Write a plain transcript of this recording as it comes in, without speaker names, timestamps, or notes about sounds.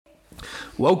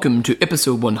Welcome to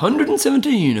episode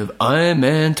 117 of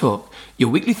Ironman Talk, your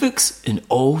weekly fix in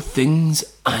all things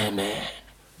Ironman.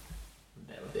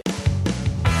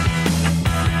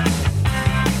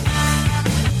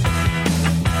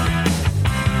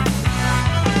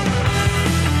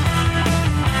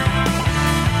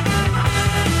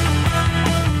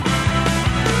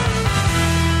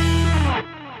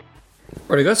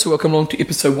 Alright guys, so welcome along to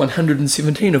episode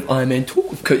 117 of Ironman Talk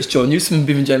with Coach John Newsom and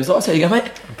Bevan James Lyles. How you going,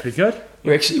 mate? I'm pretty good.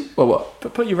 We're actually, well, what?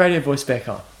 Put your radio voice back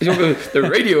on. The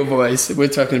radio voice. We're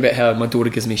talking about how my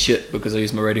daughter gives me shit because I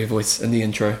use my radio voice in the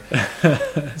intro.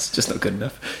 It's just not good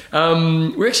enough.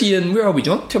 We're actually in, where are we,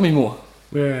 John? Tell me more.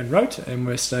 We're in Rote and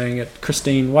we're staying at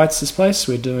Christine White's place.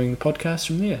 We're doing the podcast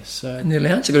from there. So in their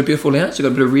lounge, they've got a beautiful lounge, they've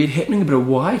got a bit of red happening, a bit of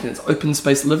white, and it's open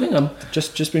space living.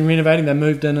 Just been renovating. They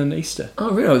moved in Easter.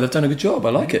 Oh really? They've done a good job. I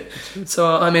like it. So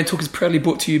Ironman Talk is proudly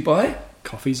brought to you by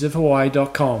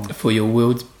coffeesofhawaii.com for your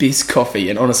world's best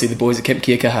coffee. And honestly, the boys at Camp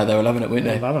Kiakaha, they were loving it, weren't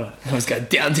they? Loving it. I was going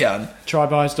downtown.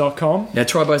 Trybuys.com. Now,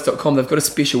 Trybuys.com, they've got a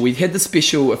special. We had the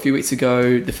special a few weeks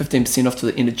ago, the 15% off to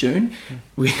the end of June.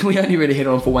 We only really had it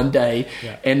on for one day,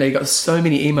 and they got so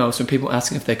many emails from people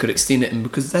asking if they could extend it. And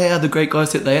because they are the great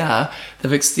guys that they are,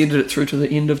 they've extended it through to the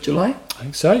end of July. I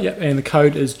think so, yep. And the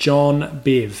code is John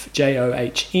Bev,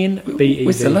 JOHNBEV.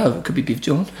 Where's the love? It could be Bev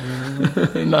John.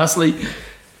 And lastly,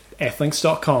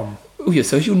 Athlinks.com. Your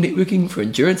social networking for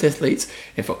endurance athletes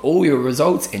and for all your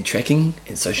results and tracking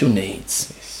and social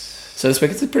needs. Yes. So this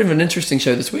week, it's a bit of an interesting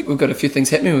show this week. We've got a few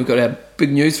things happening. We've got our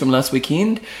big news from last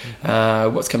weekend.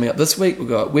 What's coming up this week? We've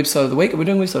got website of the week. Are we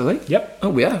doing website of the week? Yep. Oh,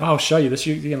 we are. I'll show you this.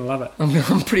 You're going to love it.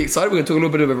 I'm pretty excited. We're going to talk a little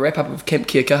bit of a wrap-up of Camp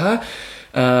Kiakaha.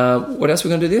 What else are we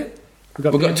going to do there?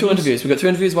 We've got two interviews. We've got two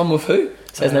interviews. One with who?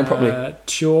 Say his name properly.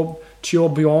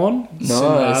 Torbjorn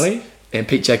Sindali. And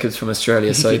Pete Jacobs from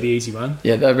Australia. So the easy one.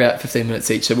 Yeah, they're about 15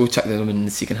 minutes each, so we'll chuck them in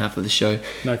the second half of the show.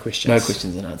 No questions. No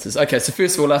questions and answers. Okay, so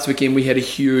first of all, last weekend we had a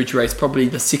huge race, probably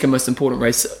the second most important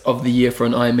race of the year for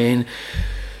an Ironman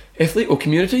athlete or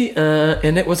community,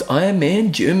 and that was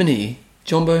Ironman Germany.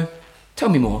 Jumbo, tell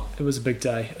me more. It was a big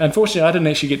day. Unfortunately, I didn't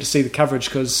actually get to see the coverage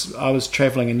because I was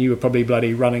travelling and you were probably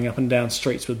bloody running up and down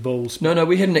streets with bulls. No,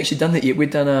 we hadn't actually done that yet.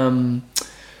 We'd done...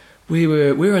 We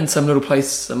were in some little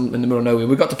place in the middle of nowhere.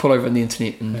 We got to pull over on the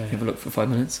internet and have a look for 5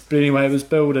 minutes. But anyway, it was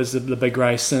billed as the big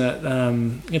race,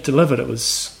 and it delivered. It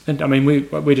was. I mean,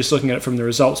 we're just looking at it from the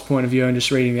results point of view and just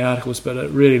reading the articles, but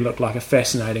it really looked like a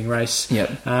fascinating race. Yep.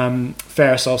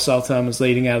 Faris Al-Sultan was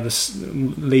leading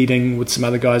with some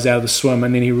other guys out of the swim,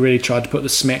 and then he really tried to put the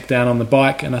smack down on the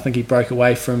bike, and I think he broke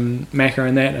away from Macca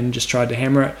in that and just tried to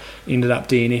hammer it. Ended up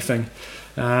DNFing.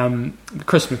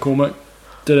 Chris McCormick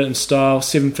did it in style,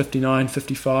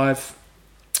 7:59.55,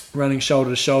 running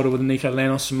shoulder to shoulder with Nico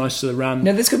Lanos for most of the run.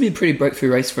 Now, this could be a pretty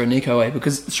breakthrough race for Nico,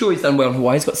 because sure, he's done well in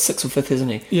Hawaii. He's got 6th or 5th,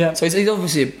 hasn't he? Yeah. So he's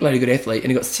obviously a bloody good athlete,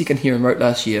 and he got 2nd here in Rote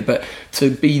last year, but to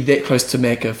be that close to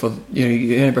Macca for,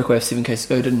 he only broke away with 7K to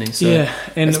go, didn't he? So yeah,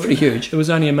 and it's pretty huge. It was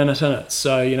only a minute in it,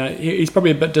 so, he's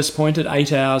probably a bit disappointed,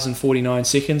 8 hours and 49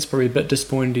 seconds, probably a bit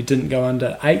disappointed he didn't go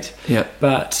under 8. Yeah.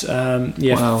 But,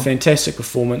 wow. Fantastic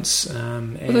performance.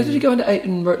 Did he go under 8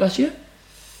 in Rote last year?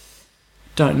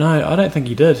 Don't know. I don't think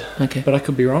he did. Okay. But I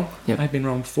could be wrong. Yep. I've been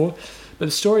wrong before. But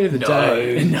the story of the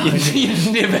day... No,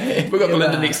 you never have. We've got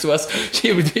Belinda next to us.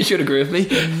 She should agree with me.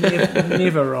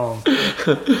 Never wrong.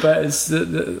 But it's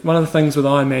one of the things with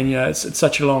Ironman, it's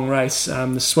such a long race.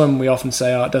 The swim, we often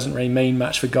say, it doesn't really mean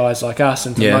much for guys like us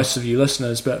and for most of you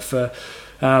listeners, but for...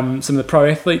 some of the pro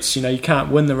athletes, you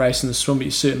can't win the race in the swim, but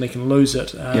you certainly can lose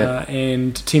it.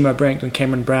 And Timo Brandt and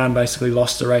Cameron Brown basically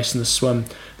lost the race in the swim.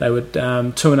 They were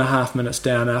 2.5 minutes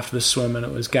down after the swim, and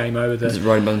it was game over. Was it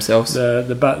riding by themselves?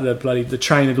 The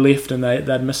train had left, and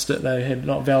they'd missed it. They had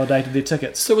not validated their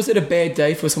tickets. So was it a bad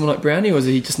day for someone like Brownie, or is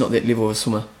he just not that level of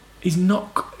swimmer? He's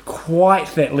not quite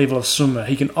that level of swimmer.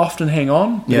 He can often hang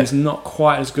on, but he's not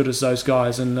quite as good as those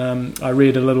guys. And I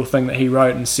read a little thing that he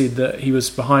wrote and said that he was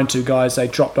behind two guys. They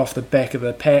dropped off the back of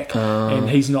the pack,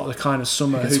 and he's not the kind of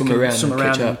swimmer who can swim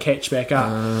around and catch back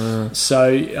up.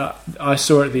 So I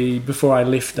saw it before I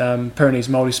left Pyrenees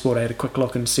Multisport. I had a quick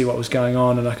look and see what was going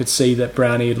on, and I could see that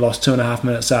Brownie had lost 2.5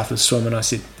 minutes after the swim, and I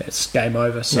said, that's game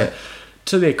over. So.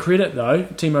 To their credit, though,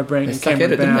 Timo Brandt and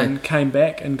Cameron Brown came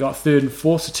back and got 3rd and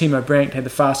 4th. So Timo Brandt had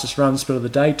the fastest run split of the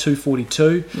day,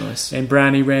 2:42. Nice. And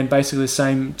Brownie ran basically the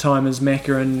same time as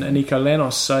Macca and Nico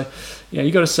Lanos. So, you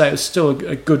got to say it was still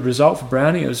a good result for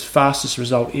Brownie. It was fastest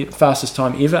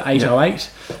time ever,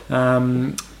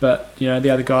 8:08. But the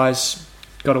other guys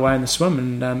got away in the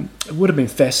swim, and it would have been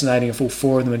fascinating if all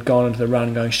 4 of them had gone into the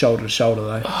run going shoulder to shoulder,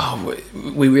 though. Oh,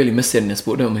 we really missed that in the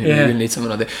sport, don't we? Yeah. We really need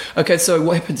someone like that. Okay, so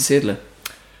what happened to Sadler?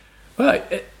 Well,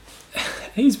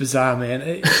 He's bizarre, man.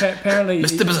 Apparently,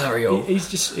 Mr. Bizarro.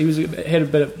 He had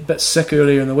a bit sick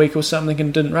earlier in the week or something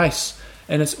and didn't race.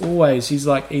 And it's always, he's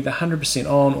like either 100%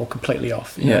 on or completely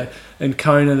off. You know? In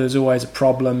Kona, there's always a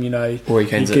problem, or he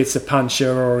gets a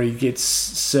puncture or he gets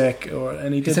sick.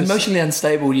 He's emotionally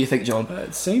unstable, do you think, John?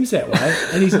 It seems that way.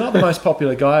 And he's not the most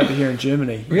popular guy over here in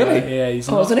Germany. Really? Yeah,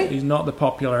 isn't he? He's not the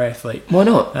popular athlete. Why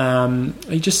not?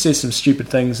 He just says some stupid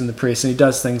things in the press, and he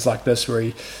does things like this where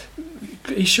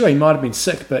he's sure he might have been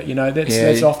sick, but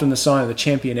that's often the sign of the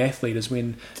champion athlete is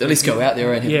when at least go out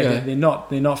there and they're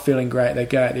not feeling great. They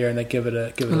go out there and they give it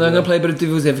a. They're going to play a bit of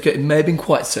devil's advocate. He may have been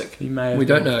quite sick. We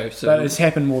don't know. So. But it's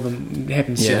happened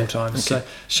several times. Okay. So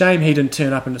shame he didn't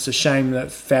turn up, and it's a shame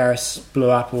that Faris blew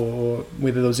up, or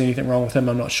whether there was anything wrong with him,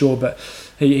 I'm not sure. But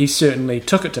he certainly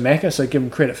took it to Macca, so give him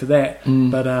credit for that.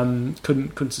 But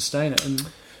couldn't sustain it. And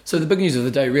so the big news of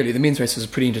the day, really, the men's race was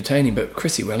pretty entertaining. But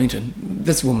Chrissie Wellington,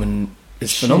 this woman.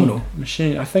 It's phenomenal.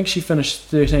 Machine. I think she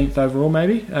finished 13th overall,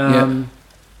 maybe.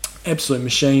 Absolute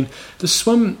machine. The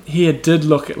swim here did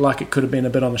look like it could have been a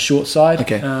bit on the short side.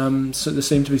 Okay. So there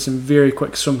seemed to be some very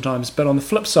quick swim times. But on the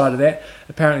flip side of that,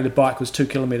 apparently the bike was 2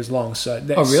 kilometres long. So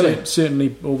that's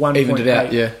certainly or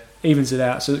 1.8 evens it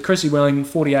out. So Chrissie Wellington,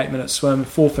 48-minute swim,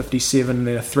 4:57, and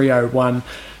then a 3:01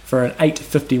 for an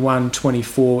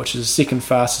 8:51.24, which is the second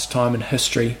fastest time in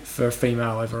history for a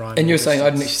female over Ironman. And you're saying, I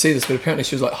didn't actually see this, but apparently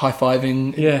she was like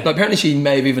high-fiving. Yeah. Like, apparently she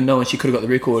may have even known she could have got the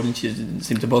record and she didn't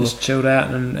seem to bother. Just chilled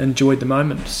out and enjoyed the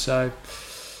moment. So,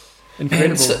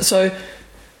 incredible. So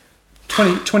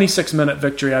 26-minute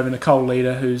victory over Nicole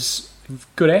Leader, who's a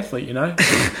good athlete,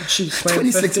 She swam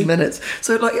 26 minutes.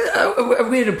 So, like, are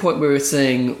we at a point where we're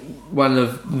seeing one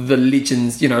of the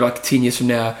legends, like 10 years from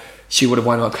now, she would have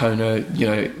won Kona,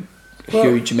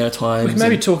 huge amount of times. We can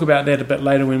maybe talk about that a bit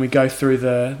later when we go through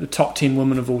the top 10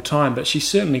 women of all time, but she's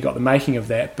certainly got the making of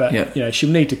that. But, she'll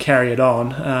need to carry it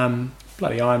on.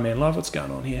 Bloody Ironman Live, what's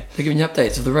going on here? They're giving you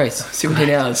updates of the race, 17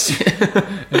 hours.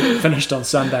 Finished on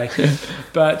Sunday.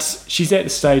 But she's at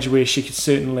the stage where she could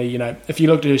certainly, if you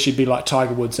looked at her, she'd be like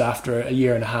Tiger Woods after a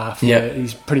year and a half. Yeah.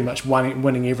 He's pretty much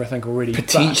winning everything already.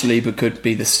 Potentially, but could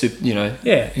be the super,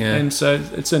 Yeah, and so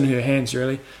it's in her hands,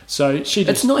 really. So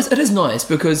it's nice. It is nice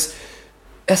because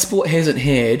our sport hasn't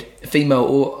had female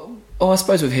or... Oh, I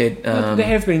suppose we've had... there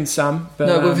have been some. But,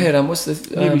 no, we've had... what's the...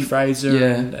 Libby Fraser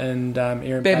and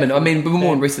Erin Badman. Baker. I mean, but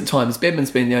more in recent times. Badman's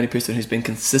been the only person who's been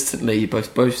consistently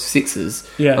both sexes.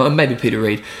 Yeah. Maybe Peter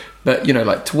Reid. But,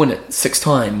 like, to win it 6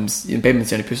 times,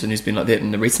 Badman's the only person who's been like that in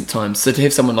the recent times. So to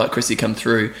have someone like Chrissie come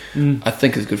through, I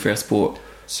think is good for our sport.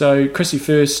 So, Chrissie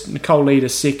first, Nicole Leader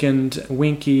second,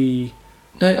 Winky...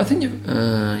 No, I think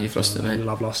you've lost it, mate.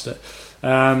 I've lost it.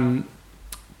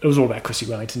 It was all about Chrissie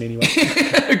Wellington anyway.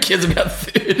 Who cares about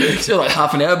third? She's like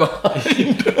half an hour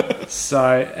behind.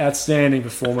 So, outstanding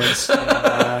performance.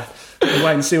 We'll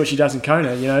wait and see what she does in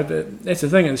Kona, But that's the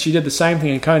thing. She did the same thing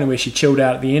in Kona where she chilled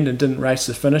out at the end and didn't race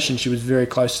to the finish, and she was very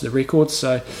close to the record.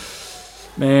 So,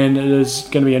 man, it is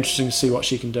going to be interesting to see what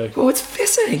she can do. Well, it's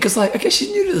fascinating because, I guess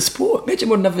she's new to the sport. Imagine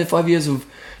what another 5 years of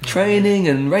training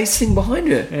and racing behind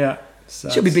her. Yeah. So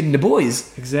she'll be beating the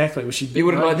boys. Exactly. You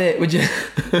wouldn't like that, would you?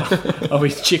 I'll be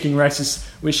checking races.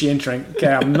 Where's she entering? Okay,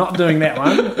 I'm not doing that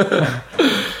one.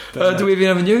 Do we have any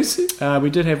other news? We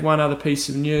did have one other piece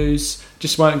of news.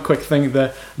 Just one quick thing.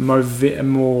 The Moravian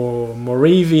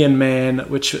man,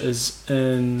 which is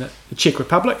in the Czech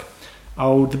Republic.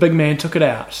 The big man took it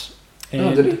out.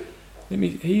 And did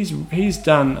he? He's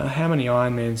done how many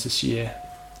Ironmans this year?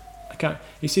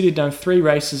 He said he'd done 3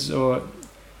 races or...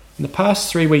 In the past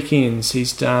 3 weekends,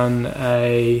 he's done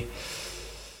a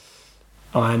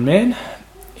Ironman.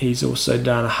 He's also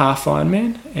done a half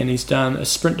Ironman, and he's done a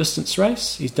sprint distance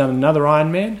race. He's done another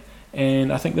Ironman,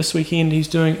 and I think this weekend he's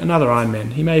doing another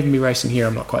Ironman. He may even be racing here,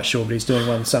 I'm not quite sure, but he's doing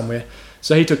one somewhere.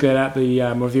 So he took that out,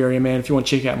 the Moravian man. If you want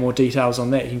to check out more details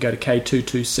on that, you can go to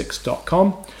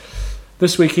k226.com.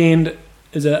 This weekend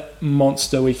is a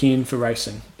monster weekend for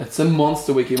racing. It's a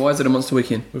monster weekend. Why is it a monster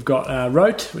weekend? We've got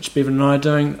Roth, which Bevan and I are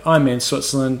doing, Ironman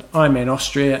Switzerland, Ironman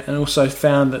Austria, and also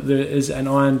found that there is an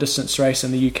iron distance race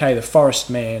in the UK, the Forest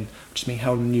Man, which is being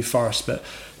held in New Forest. But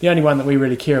the only one that we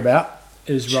really care about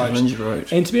is Roth.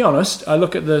 And to be honest, I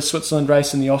look at the Switzerland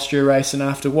race and the Austria race, and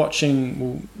after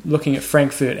looking at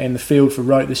Frankfurt and the field for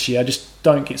Roth this year, I just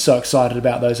don't get so excited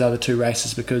about those other 2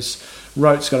 races because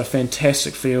Roth's got a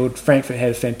fantastic field. Frankfurt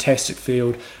had a fantastic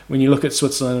field. When you look at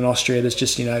Switzerland and Austria, there's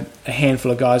just a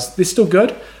handful of guys. They're still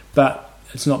good, but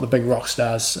it's not the big rock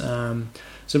stars.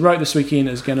 So Roth this weekend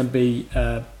is going to be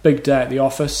a big day at the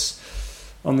office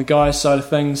on the guys' side of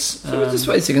things. So just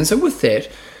wait a second. So with that,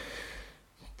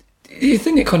 do you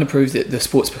think it kind of proves that the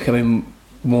sport's becoming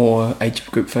more age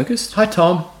group focused. Hi,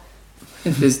 Tom.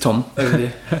 There's Tom over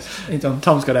there. Hey, Tom.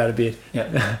 Tom's got out of bed.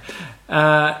 Yeah.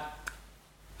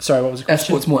 Sorry, what was the question? Our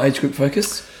sport's more age group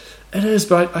focused. It is,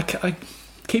 but I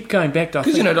keep going back to...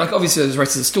 Because, you know, like, obviously those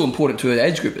races are still important to the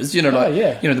age groupers. You know, like,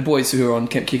 you know, the boys who are on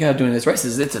Camp Kikau doing those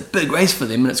races, it's a big race for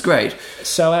them and it's great.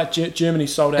 Sell out, Germany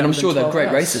sold out. And I'm sure they're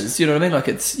great races, you know what I mean? Like,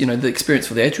 it's, you know, the experience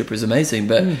for the age grouper is amazing,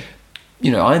 but,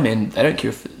 you know, Ironman, they don't care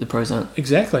if the pros aren't.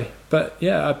 Exactly. But,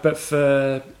 yeah, but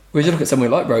for... Whereas you look at somewhere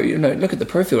like Bro, you know, look at the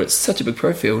pro field, it's such a big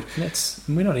pro field.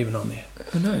 We're not even on there.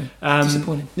 I know.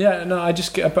 Disappointing. Yeah, no, I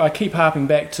keep harping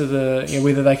back to the, you know,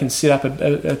 whether they can set up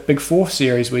a big fourth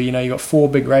series where, you know, you've got 4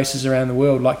 big races around the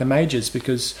world like the majors,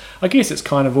 because I guess it's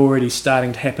kind of already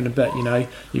starting to happen a bit, you know.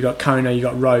 You got Kona, you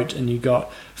got Roth, and you got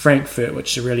Frankfurt,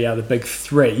 which really are the big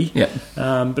 3. Yeah.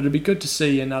 But it'd be good to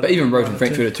see another... But even Roth and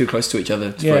Frankfurt are too close to each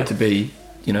other for it to be,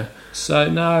 you know... So,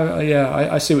 no,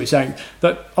 I see what you're saying.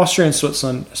 But Austria and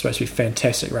Switzerland are supposed to be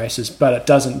fantastic races, but it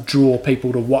doesn't draw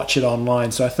people to watch it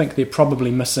online. So I think they're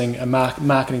probably missing a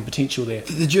marketing potential there.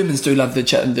 The Germans do love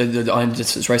the iron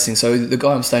distance racing. So the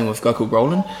guy I'm staying with, a guy called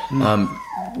Roland,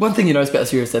 one thing you notice about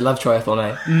this year is they love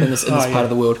triathlon, in this part of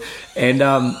the world. And,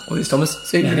 there's Thomas,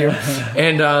 see,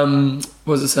 and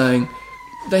what was it saying?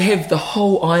 They have the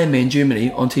whole Ironman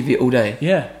Germany on TV all day.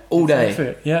 Yeah. All day.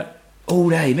 Perfect. Yeah. All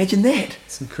day, imagine that.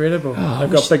 It's incredible. They've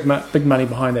got big money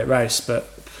behind that race, but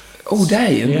all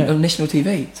day on national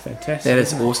TV. It's fantastic. That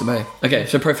is awesome, eh? Okay,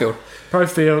 so Pro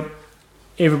Field,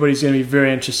 everybody's going to be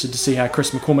very interested to see how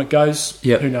Chris McCormick goes.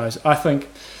 Yep. Who knows? I think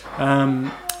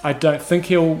I don't think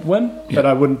he'll win, but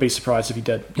I wouldn't be surprised if he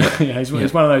did. You know, he's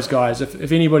one of those guys.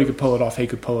 If anybody could pull it off, he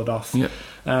could pull it off. Yep.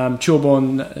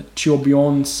 Chorbjorn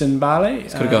Sinbale.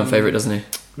 He's got to go on favourite, doesn't he?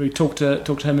 We talked to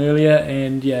him earlier,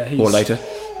 and he's... Or later.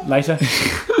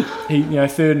 He, you know,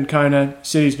 third in Kona,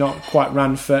 said he's not quite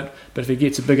run fit, but if he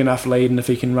gets a big enough lead and if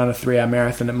he can run a 3-hour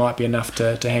marathon, it might be enough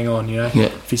to hang on, you know. Yeah.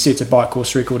 If he sets a bike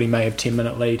course record, he may have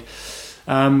 10-minute lead.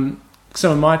 Some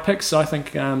of my picks, I think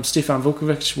Stefan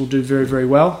Vukovic will do very, very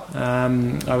well.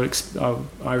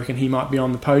 I reckon he might be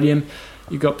on the podium.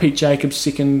 You've got Pete Jacobs,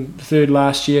 third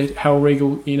last year. Hal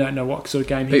Regal, you don't know what sort of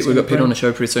game he's We've got bring. Pete on the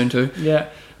show pretty soon too. Yeah.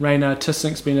 Rainer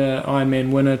Tissink's been an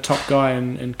Ironman winner, top guy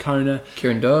in Kona.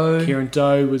 Kieran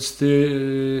Doe was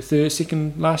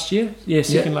second last year. Yeah,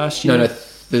 second last year. No,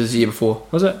 this was the year before.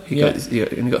 Was it? He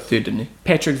only got third, didn't he?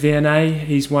 Patrick Vianney,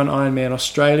 he's won Ironman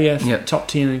Australia, top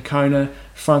 10 in Kona.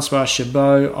 Francois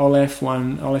Chabot, Olaf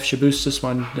Chabustas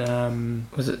won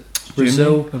was it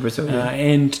Brazil, Brazil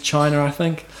and China, I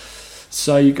think.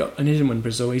 So you got, and he didn't win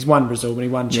Brazil. He's won Brazil, but he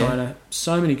won China.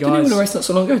 So many guys. Didn't he win a race not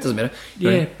so long ago? It doesn't matter.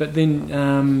 Yeah, but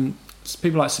then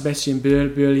people like Sebastien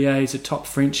Burlier, he's a top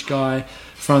French guy.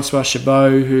 Francois Chabot,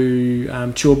 who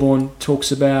Chorbjorn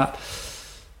talks about,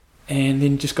 and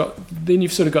then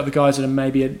you've sort of got the guys that are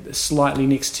maybe a slightly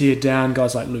next tier down.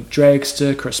 Guys like Luke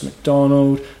Dragster, Chris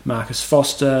McDonald, Marcus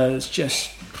Foster. It's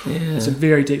just it's a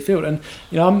very deep field, and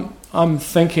you know I'm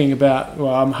thinking about.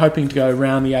 Well, I'm hoping to go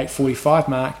around the 8:45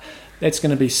 mark. That's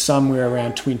going to be somewhere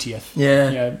around 20th. Yeah.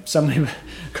 You know, somewhere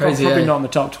crazy. Probably not in the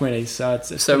top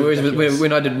 20s. So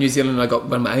when I did New Zealand, I got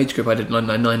one of my age group. I did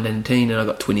 9:19, and I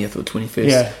got 20th or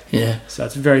 21st. Yeah. So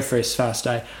it's a very fast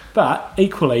day. But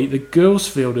equally, the girls'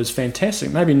 field is fantastic.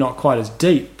 Maybe not quite as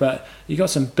deep, but you got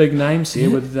some big names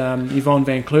here with Yvonne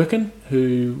van Klerken,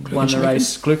 who won the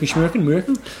race.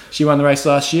 Klerken. She won the race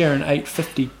last year in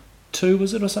 8:52.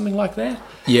 Was it, or something like that?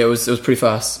 Yeah, it was pretty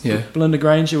fast. Yeah, Belinda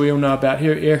Granger, we all know about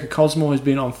her. Erica Cosmore has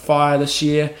been on fire this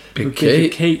year. Rebecca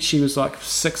Keat, she was like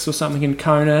 6th or something in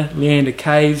Kona. Leander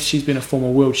Cave, she's been a former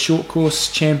world short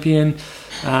course champion.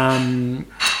 Gina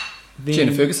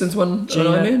Ferguson's won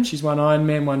Ironman. She's won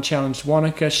Ironman, won Challenge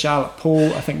Wanaka. Charlotte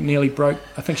Paul, I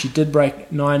think she did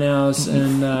break 9 hours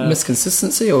in Miss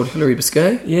Consistency, or Hilary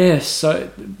Biscay. Yes, so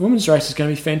women's race is going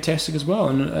to be fantastic as well,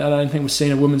 and I don't think we've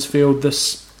seen a women's field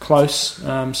this close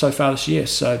so far this year,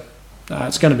 so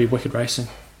it's going to be wicked racing.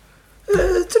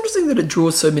 It's interesting that it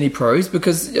draws so many pros,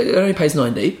 because it only pays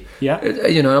 9 deep. Yeah.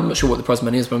 You know, I'm not sure what the prize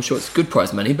money is, but I'm sure it's good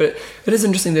prize money, but it is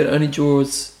interesting that it only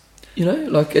draws, you know,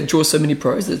 like it draws so many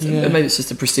pros. Maybe it's just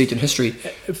a prestige in history.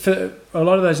 For a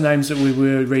lot of those names that we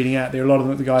were reading out there, a lot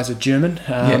of the guys are German,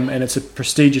 and it's a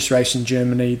prestigious race in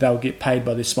Germany. They'll get paid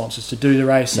by their sponsors to do the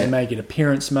race. They may get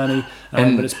appearance money,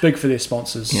 but it's big for their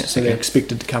sponsors, so they're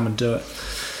expected to come and do it.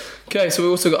 Okay, so we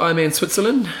also got Ironman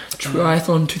Switzerland,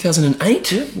 Triathlon 2008.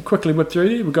 Yeah, we'll quickly whip through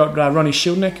there. We've got Ronnie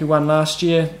Schildnick, who won last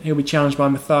year. He'll be challenged by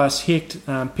Matthias Hecht.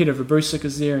 Peter Verbrusik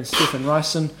is there, and Stefan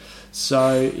Reisen.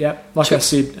 So, I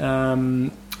said,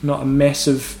 not a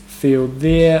massive field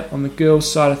there. On the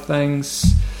girls' side of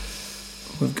things,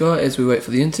 we've got as we wait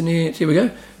for the internet. Here we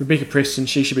go. Rebecca Preston,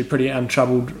 she should be pretty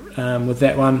untroubled with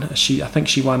that one. I think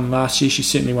she won last year. She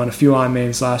certainly won a few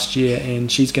Ironmans last year,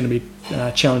 and she's going to be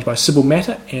challenged by Sybil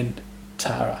Matter and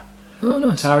Tara. Oh,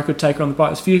 nice. Tara could take her on the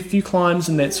bike. There's a few climbs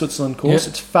in that Switzerland course.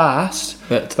 It's fast,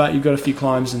 but you've got a few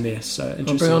climbs in there. So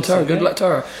interesting. Bring on Tara. Good luck,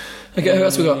 Tara. Okay, who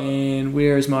else we got? And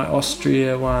where is my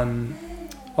Austria one?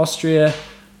 Austria,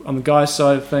 on the guy's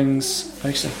side of things,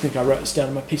 actually I think I wrote this down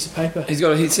on my piece of paper. He's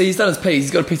done his piece.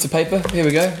 He's got a piece of paper. Here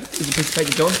we go. Here's a piece of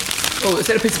paper, John. Oh, is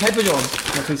that a piece of paper, John?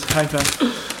 A piece of paper.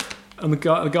 On the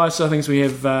guy's side of things, we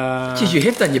have... Geez, you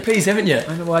have done your piece, haven't you?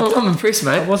 I know, I'm impressed,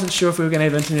 mate. I wasn't sure if we were going to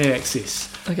have internet access.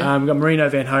 Okay. We've got Marino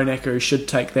van Honecker, who should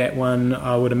take that one.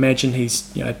 I would imagine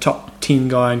he's top 10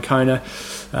 guy in Kona,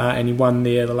 and he won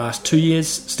there the last 2 years.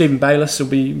 Stephen Bayliss will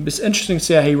be... It's interesting to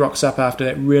see how he rocks up after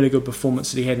that really good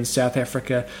performance that he had in South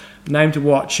Africa. Name to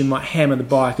watch, who might hammer the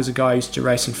bike, as a guy who used to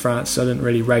race in France, so I didn't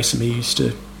really race him. He used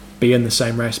to be in the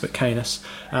same race, but Canis.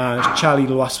 Charlie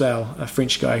Loisel, a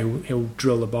French guy who'll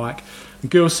drill the bike. The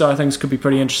girls' side of things could be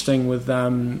pretty interesting with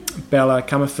Bella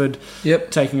Comerford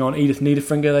taking on Edith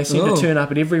Niederfinger. They seem to turn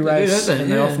up at every race,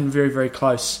 and they're often very, very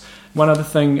close. One other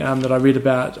thing that I read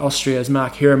about Austria is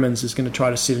Mark Heremans is going to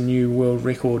try to set a new world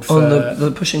record for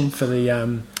the pushing for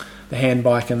the hand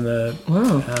bike and the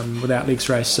without legs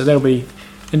race. So that'll be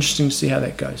interesting to see how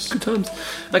that goes. Good times.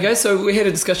 Okay, so we had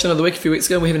a discussion of the week a few weeks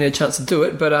ago. We haven't had a chance to do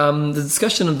it, but the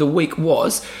discussion of the week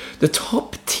was the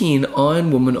top 10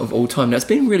 Iron Women of all time. Now, it's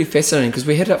been really fascinating because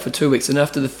we had it up for 2 weeks, and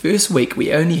after the first week,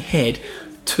 we only had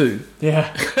 2.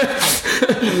 Yeah.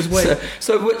 It was weird.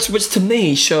 So which to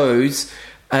me shows,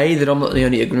 A, that I'm not the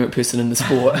only ignorant person in the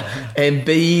sport, and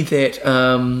B, that...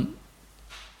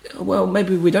 well,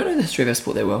 maybe we don't know the history of our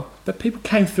sport that well. But people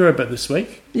came through a bit this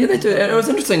week. Yeah, they do. And it was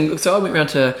interesting. So I went round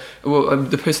to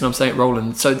the person I'm saying,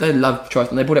 Roland. So they love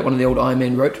triathlon. They brought out one of the old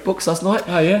Ironman Rope books last night.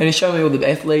 Oh, yeah. And he showed me all the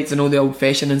athletes and all the old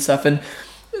fashion and stuff. And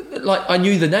like I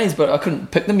knew the names, but I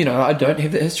couldn't pick them. I don't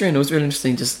have that history. And it was really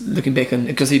interesting just looking back, and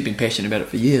because he'd been passionate about it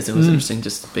for years. It was interesting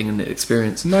just being in that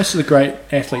experience. Most of the great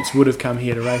athletes would have come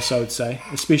here to race, I would say.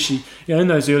 Especially, in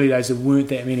those early days, there weren't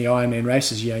that many Ironman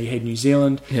races. You had New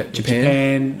Zealand,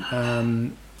 Japan,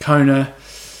 Kona,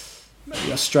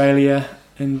 Australia,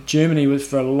 and Germany. Was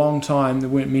for a long time there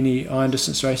weren't many iron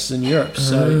distance races in Europe.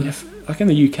 So, like in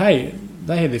the UK,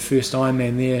 they had their first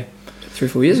Ironman there 3 or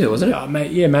 4 years ago, wasn't it?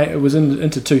 Mate, it was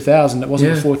into 2000. It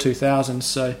wasn't before 2000.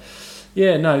 So,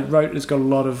 Rote has got a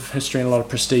lot of history and a lot of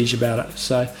prestige about it.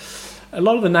 So, a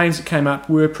lot of the names that came up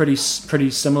were pretty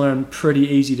similar and pretty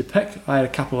easy to pick. I had a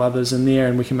couple others in there,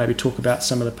 and we can maybe talk about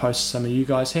some of the posts some of you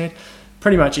guys had.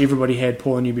 Pretty much everybody had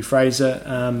Paula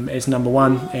Newby-Fraser as number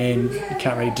one, and you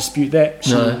can't really dispute that.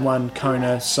 She won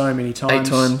Kona so many times.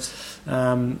 8 times.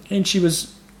 And she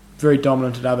was very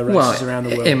dominant at other races around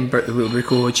the world. And broke the world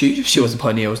record. She was a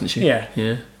pioneer, wasn't she?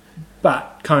 Yeah.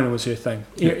 But Kona was her thing.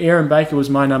 Erin Baker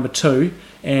was my number 2,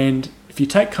 and if you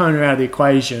take Kona out of the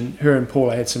equation, her and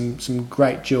Paula had some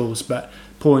great duels, but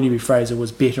Paula Newby-Fraser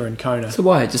was better in Kona. So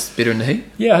why? Just better in the heat?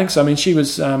 Yeah, I think so. I mean, she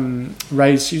was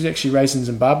actually raised in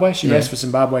Zimbabwe. She raced for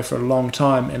Zimbabwe for a long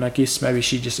time, and I guess maybe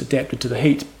she just adapted to the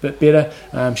heat a bit better.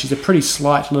 She's a pretty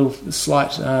slight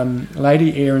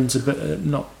lady. Erin's a bit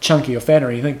not chunky or fat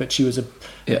or anything, but she was a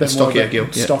bit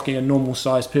stocky, a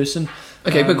normal-sized person.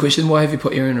 Okay, big question. Why have you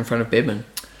put Erin in front of Bedman?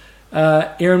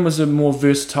 Erin was a more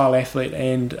versatile athlete,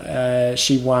 and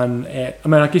she won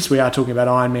I guess we are talking about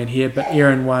Ironman here, but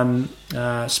Erin won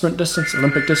sprint distance,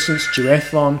 Olympic distance,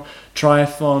 duathlon,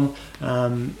 triathlon,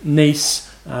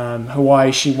 Nice,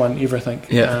 Hawaii. She won everything.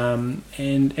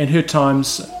 And her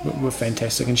times were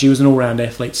fantastic, and she was an all-round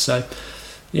athlete, so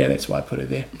that's why I put her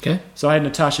there. Okay. So I had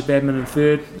Natasha Badman in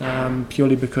third,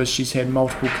 purely because she's had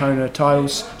multiple Kona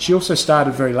titles. She also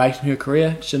started very late in her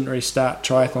career. She didn't really start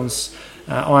triathlons,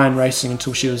 iron racing,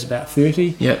 until she was about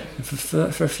 30. Yeah.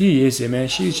 For a few years there, man,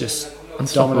 she was just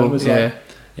dominant. It was like,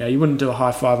 you wouldn't do a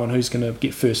high five on who's going to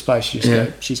get first place. You just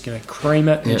go, she's going to cream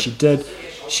it, and she did.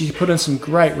 She put in some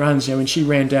great runs. When she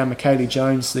ran down Michaela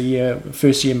Jones the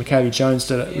first year Michaela Jones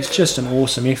did it was just an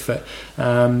awesome effort.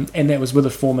 And that was with a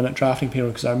 4-minute drafting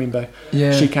penalty, because I remember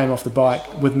she came off the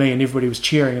bike with me and everybody was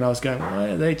cheering, and I was going, why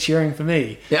are they cheering for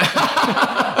me? Yeah.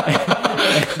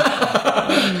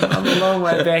 I'm a long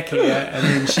way back here, and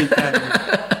then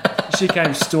she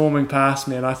came storming past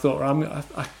me, and I thought,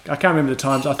 I can't remember the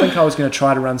times. I think I was going to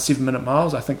try to run 7-minute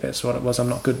miles. I think that's what it was. I'm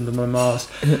not good in my miles.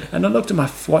 And I looked at my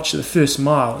watch at the first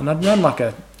mile, and I'd run like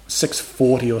a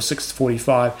 6:40 or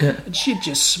 6:45, and she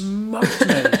just smoked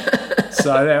me.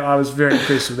 So I was very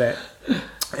impressed with that.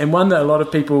 And one that a lot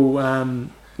of people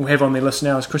will have on their list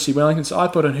now is Chrissie Wellington. So I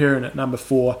put her in at number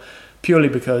 4, purely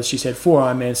because she's had 4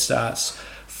 Ironman starts.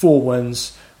 4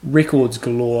 wins, records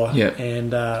galore, Yeah.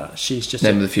 and she's just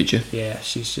Name of the future. yeah,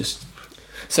 she's just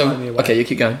So, blowing me away. okay, you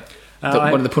keep going.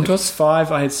 One of the Puntos?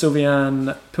 5, I had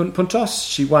Sylviane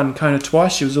Puntos. She won Kona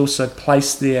twice. She was also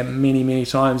placed there many, many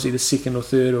times, either second or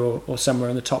third or somewhere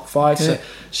in the top 5. Okay. So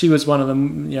she was one of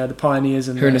them, the pioneers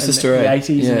in, Her and her in sister, the eh?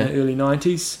 80s Yeah. and the early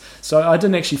 90s. So I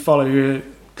didn't actually follow her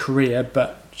career,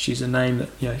 but she's a name that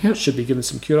Yep. should be given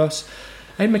some kudos.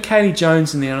 I had Michaela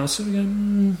Jones in there, and I was sort of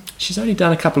going, she's only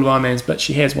done a couple of Ironmans, but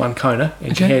she has won Kona,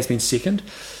 and she Okay. has been second.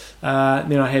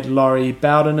 Then I had Laurie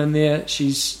Bowden in there.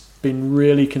 She's been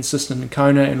really consistent in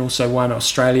Kona and also won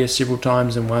Australia several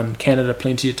times and won Canada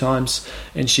plenty of times.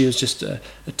 And she was just a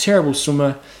terrible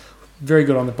swimmer, very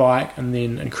good on the bike, and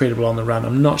then incredible on the run.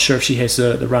 I'm not sure if she has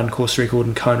the run course record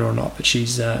in Kona or not, but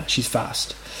she's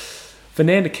fast.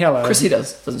 Fernanda Keller. Chrissy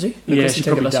does, doesn't she? Yeah, Chrissy she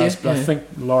took it probably last does, year? but Yeah. I think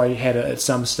Laurie had it at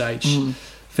some stage. Mm.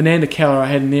 Fernanda Keller I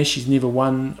had in there. She's never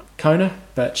won Kona,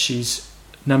 but she's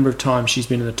number of times she's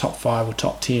been in the top 5 or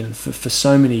top 10 and for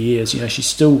so many years. She's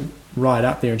still right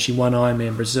up there, and she won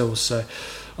Ironman Brazil. So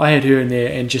I had her in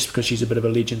there, and just because she's a bit of a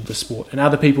legend of the sport. And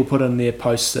other people put in their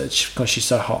posts that because she's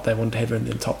so hot, they wanted to have her in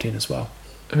the top 10 as well.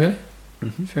 Really?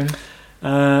 Mm-hmm. Fair enough.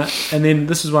 And then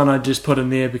this is one I just put in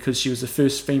there because she was the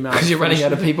first female. Because you're running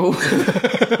out of people.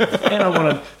 And I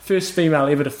wanted first female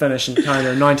ever to finish in Kona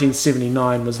in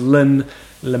 1979 was Lynn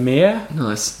Lemaire.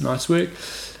 Nice. Nice work.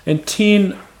 And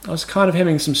 10, I was kind of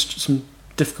having some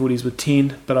difficulties with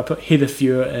 10, but I put Heather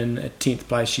Fuhr in at 10th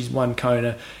place. She's won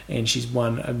Kona, and she's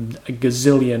won a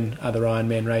gazillion other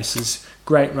Ironman races.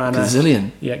 Great runner.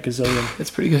 Gazillion. Yeah, gazillion.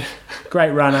 That's pretty good.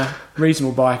 Great runner,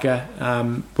 reasonable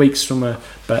biker, weak swimmer,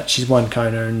 but she's won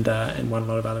Kona and won a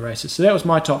lot of other races. So that was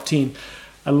my top 10.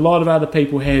 A lot of other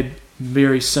people had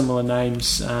very similar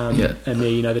names in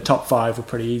there. The top 5 were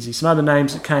pretty easy. Some other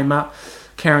names that came up,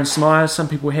 Karen Smyers, some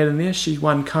people had in there. She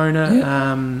won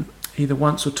Kona either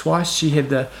once or twice. She had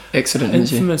the Excellent, didn't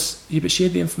she? infamous, yeah, but she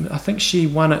had the infamous, I think she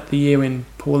won it the year when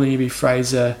Paula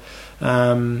Newby-Fraser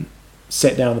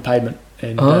sat down on the pavement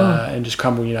and just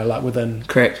crumbled, like within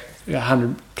Correct.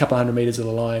 couple hundred metres of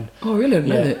the line. Oh, really? I didn't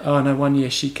know Yeah. that. Oh no, one year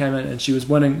she came in and she was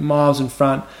winning miles in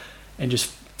front and just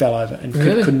fell over and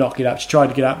Really? could not get up. She tried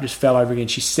to get up, just fell over again.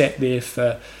 She sat there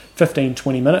for 15,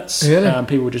 20 minutes. Really?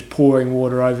 People were just pouring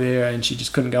water over her and she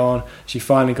just couldn't go on. She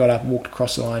finally got up and walked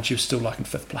across the line. She was still like in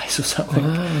 5th place or something.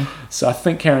 Wow. So I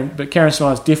think Karen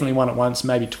Smyers definitely won it once,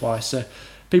 maybe twice. So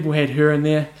people had her in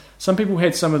there. Some people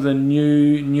had some of the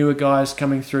newer guys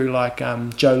coming through, like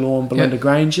Joe Law and Belinda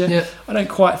Granger. Yeah. I don't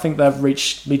quite think they've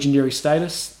reached legendary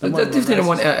status. They They might have won definitely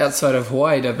one races. outside of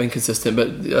Hawaii. They've been consistent, but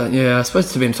I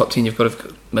suppose to be in the top 10, you've got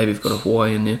to maybe you've got a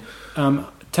Hawaii in there.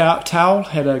 Towel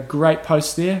had a great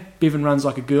post there. Bevan runs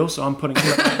like a girl, so I'm putting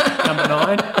her at number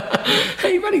 9.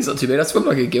 Hey, running's not too bad. I swim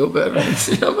like a girl, but I'm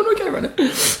an okay runner.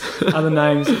 Other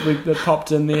names that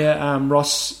popped in there,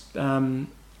 Ross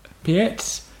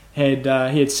Piet. He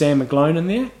had Sam McGlone in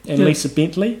there and Yeah. Lisa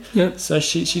Bentley. Yeah. So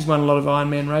she's won a lot of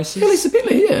Ironman races. Yeah, Lisa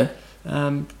Bentley, yeah.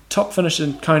 Top finish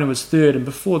in Kona was 3rd, and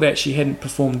before that she hadn't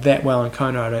performed that well in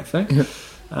Kona, I don't think. Yeah.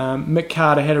 Mick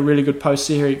Carter had a really good post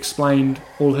there. He explained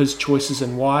all his choices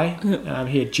and why.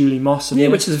 He had Julie Moss in Yeah,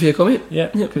 there. which is a fair comment. Yeah,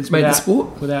 Yeah, because made the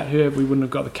sport. Without her, we wouldn't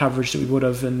have got the coverage that we would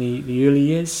have in the early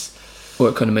years. Well,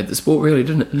 it kind of made the sport, really,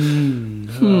 didn't it?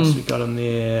 Who else we got in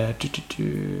there?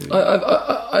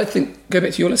 I think, go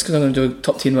back to your list, because I'm going to do a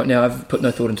top 10 right now. I've put no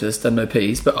thought into this, done no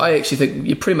P's, but I actually think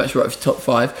you're pretty much right for top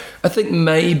 5. I think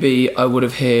maybe I would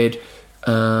have had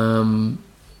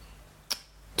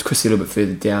Chrissy a little bit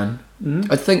further down.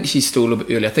 I think she's still a little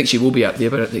bit early. I think she will be up there,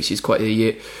 but I don't think she's quite there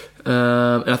yet.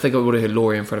 And I think I would have had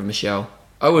Laurie in front of Michelle.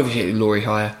 I would have had Laurie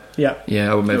higher. Yeah.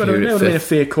 Yeah, I would That have would had her have at been a 5th.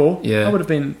 fair call. Yeah. I would have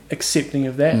been accepting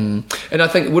of that. And I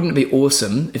think, wouldn't it be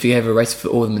awesome if you have a race for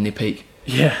all of them in their peak?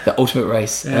 Yeah. The ultimate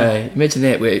race. Yeah. Imagine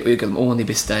that, where we got them all on their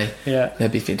best day. Yeah.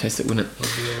 That'd be fantastic, wouldn't it?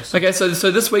 That'd be awesome. Okay, so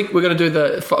this week we're going to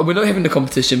do we're not having the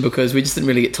competition because we just didn't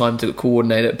really get time to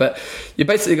coordinate it, but you're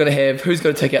basically going to have who's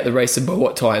going to take out the race and by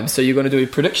what time. So you're going to do a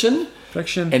prediction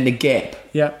Prediction. and the gap.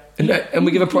 Yeah. And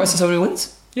we give a prize to someone who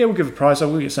wins? Yeah, we'll give a prize. I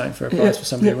will get something for a prize for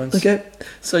somebody who wins. Okay.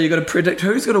 So you've got to predict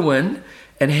who's going to win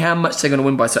and how much they're going to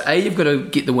win by. So A, you've got to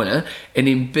get the winner, and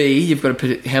then B, you've got to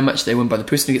predict how much they win by. The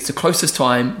person who gets the closest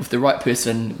time with the right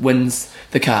person wins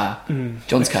the car.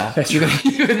 John's car. That's You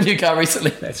got a new car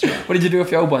recently. That's right. What did you do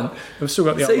with your old one? We've still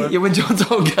got the See, other one. you win John's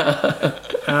old car.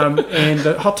 And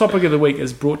the hot topic of the week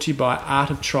is brought to you by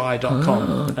artoftry.com.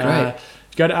 Oh, great.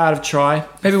 Go to Art of Try.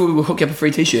 Maybe we'll hook you up a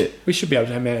free T-shirt. We should be able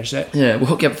to manage that. Yeah, we'll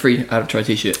hook you up a free Art of Try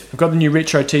T-shirt. I've got the new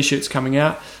retro T-shirts coming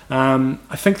out.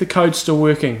 I think the code's still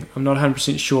working. I'm not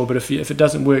 100% sure, but if it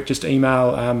doesn't work, just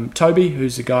email Toby,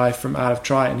 who's the guy from Art of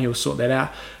Try, and he'll sort that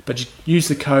out. But just use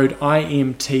the code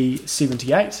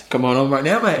IMT78. Come on right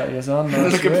now, mate. Yes, I'm You're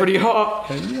looking pretty hot.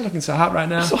 You're looking so hot right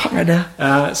now. So hot right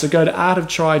now. So go to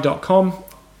artoftry.com.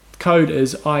 Code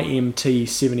is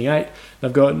IMT78.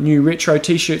 They've got new retro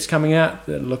T-shirts coming out.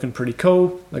 They're looking pretty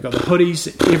cool. They've got the hoodies.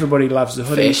 Everybody loves the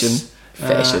hoodies.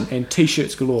 Fashion. And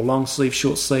T-shirts galore. Long sleeve,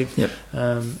 short sleeve. Yep.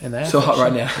 And they are so hot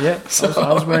right now. Yeah.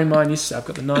 I was wearing mine yesterday. I've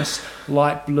got the nice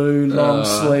light blue long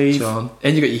sleeve. John.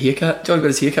 And you got your haircut. John got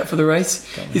his haircut for the race.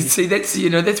 See, that's why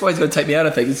he's going to take me out,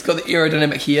 I think. He's got the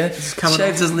aerodynamic hair.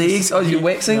 Shaves his legs. Oh, you're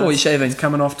waxing or you're shaving? It's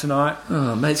coming off tonight.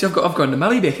 Oh, mate. So I've got the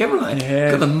mully back, haven't I? Yeah.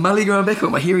 Got the mully growing back. I've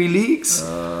got my hairy legs.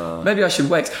 Maybe I should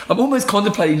wax. I'm almost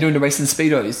contemplating doing the race in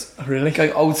Speedos. Really?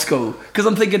 Going old school. Because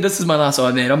I'm thinking this is my last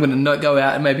Ironman. I'm going to go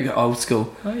out and maybe go old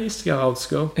school. I used to go old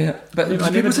school. Yeah. But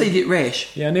people say you get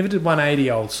rash. Yeah, I never did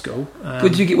 180 old school.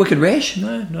 Did you get wicked rash?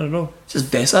 No, not at all. Just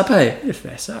vest up, eh? Yeah,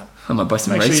 fess up. I might buy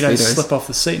some Make race sure you don't Speedos. slip off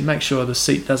the seat and make sure the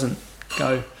seat doesn't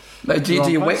go. But do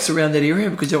you wax around that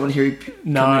area because you don't want to hear it?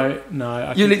 No.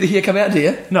 You let the hair come out, do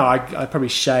you? No, I probably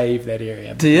shave that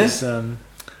area. Do you? Because,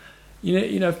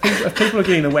 you know, if people are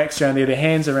getting the wax around there, their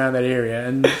hands around that area,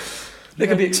 and that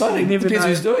could be exciting. Depends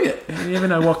who's doing it. You never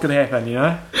know what could happen, you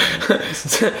know.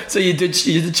 So you did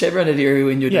shave around that area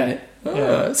when you're doing it.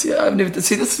 Yeah. See,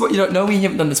 this is what you don't know when you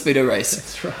haven't done the Speedo race.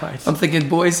 That's right. I'm thinking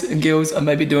boys and girls are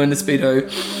maybe doing the Speedo,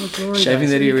 shaving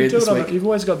that area this week. You've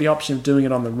always got the option of doing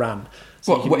it on the run.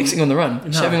 So waxing on the run?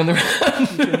 No. Shaving on the run?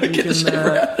 Get the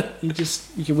shaver out. You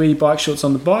can wear your bike shorts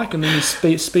on the bike and then you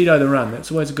Speedo the run.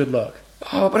 That's always a good look.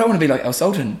 Oh, but I want to be like El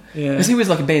Sultan. Yeah. Because he wears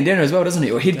like a bandana as well, doesn't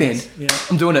he? Or a headband. Yeah.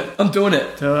 I'm doing it. I'm doing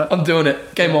it.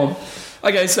 Game on.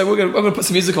 Okay, so we're gonna put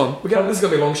some music on. This is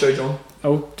gonna be a long show, John.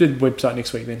 I'll do the website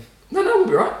next week then. No, we'll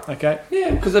be right. Okay.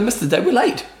 Yeah, because I missed the day. We're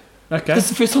late. Okay. This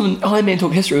is the first time in Ironman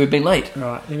Talk history we've been late. All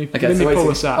right. Let me pull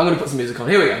this up. I'm gonna put some music on.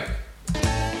 Here we go.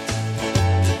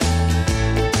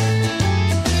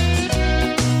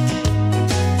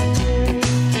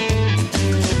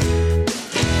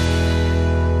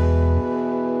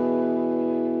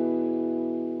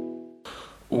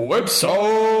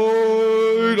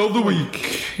 Website of the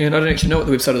week. And I don't actually know what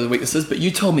the website of the week this is, but you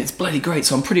told me it's bloody great,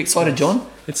 so I'm pretty excited, John.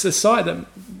 It's a site that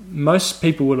most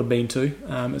people would have been to.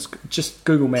 It's just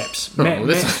Google Maps.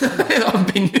 I've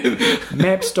been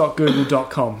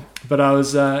maps.google.com. But I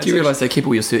was. Do you realise they keep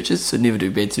all your searches, so never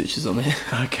do bad searches on there?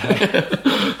 Okay.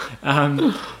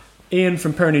 Ian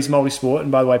from Pyrenees Multisport,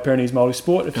 and by the way, Pyrenees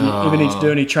Multisport, if you ever need to do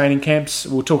any training camps,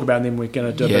 we'll talk about them. We're going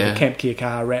to do a bit of a Camp Kia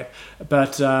Car rap.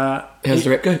 But how's the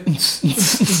rap go?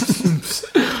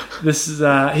 This is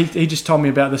he just told me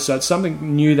about this. So it's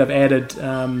something new they've added,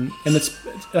 and I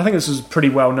think this is pretty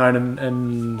well known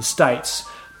in the States.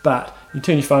 But you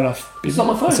turn your phone off. It's not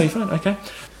my phone. It's not your phone. Okay.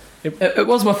 It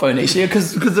was my phone actually,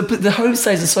 because the home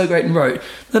stays are so great and rote.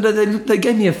 They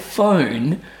gave me a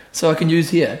phone so I can use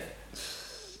here.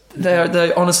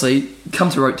 They honestly come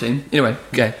to rote team. Anyway,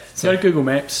 okay. So go to Google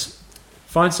Maps,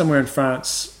 find somewhere in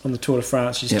France on the Tour de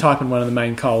France. You just type in one of the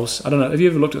main cols. I don't know. Have you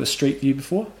ever looked at the Street View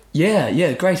before?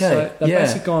 Yeah, great. So they've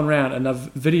basically gone around and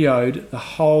they've videoed the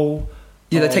whole.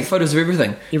 Yeah, they take photos of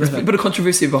everything. There's a bit of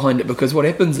controversy behind it because what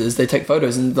happens is they take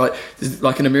photos and like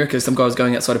in America, some guy was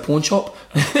going outside a pawn shop,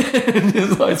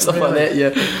 like stuff like that. Yeah,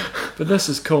 but this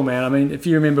is cool, man. I mean, if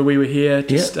you remember, we were here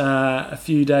just a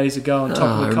few days ago on top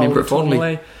of the Col de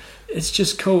Tourmalet. It's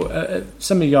just cool.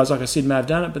 Some of you guys, like I said, may have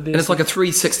done it, but and it's like a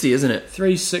 360, isn't it?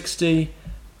 360.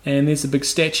 And there's a big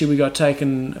statue we got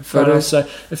taken photos. So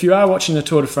if you are watching the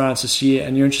Tour de France this year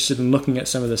and you're interested in looking at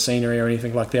some of the scenery or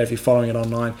anything like that, if you're following it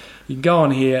online, you can go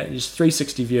on here, just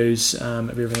 360 views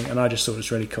of everything, and I just thought it was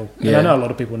really cool. And I know a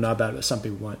lot of people know about it, but some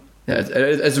people won't. Yeah,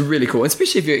 it's really cool,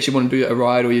 especially if you actually want to do a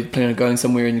ride or you're planning on going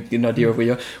somewhere and you get an idea of where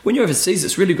you're. When you're overseas,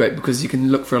 it's really great because you can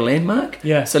look for a landmark.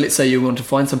 Yeah. So let's say you want to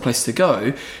find some place to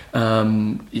go,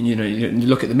 you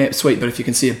look at the map, sweet. But if you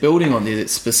can see a building on there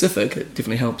that's specific, it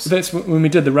definitely helps. That's when we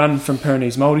did the run from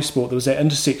Pyrenees Multisport. There was that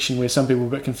intersection where some people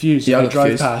were a bit confused. Yeah, they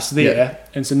drove past there,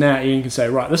 and so now Ian can say,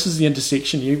 right, this is the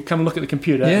intersection. You come and look at the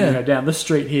computer and you go down this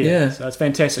street here. Yeah. So it's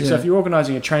fantastic. So if you're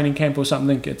organising a training camp or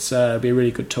something, it's be a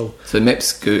really good tool. So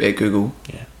maps at Google.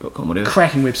 Yeah. Whatever.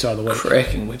 Cracking website of the week.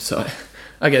 Cracking website.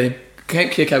 Okay, then.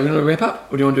 Camp Kia Car, we want to wrap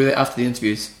up, or do you want to do that after the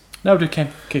interviews? No, we'll do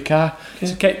Camp Kia Car.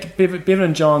 So Bevan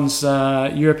and John's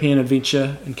European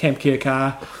adventure in Camp Kia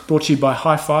Car, brought to you by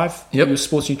High Five. Yep. Your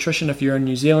sports nutrition. If you're in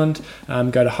New Zealand,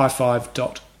 go to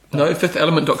highfive.com. No,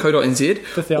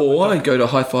 fithelement.co.nz or go to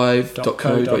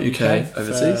highfive.co.uk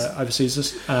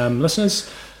overseas listeners.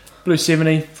 Blue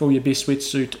 70 for all your best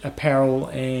wetsuit apparel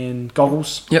and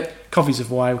goggles. Yep. Coffees of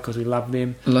Hawaii because we love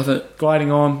them. Love it.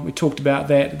 Gliding On, we talked about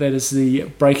that. That is the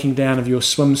breaking down of your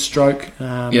swim stroke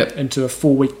into a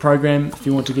 4-week program. If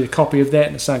you want to get a copy of that,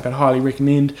 and it's something I'd highly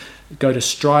recommend, go to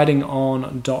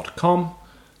stridingon.com.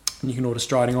 You can order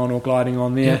Striding On or Gliding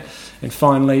On there. Yeah. And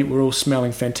finally, we're all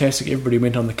smelling fantastic. Everybody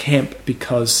went on the camp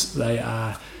because they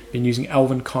are been using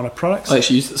Alvin Connor products. I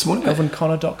actually used it this morning.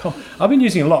 AlvinConnor.com. I've been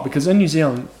using it a lot because in New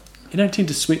Zealand, you don't tend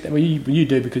to sweat that way. You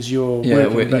do because you're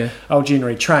working, but I'll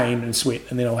generally train and sweat,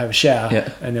 and then I'll have a shower,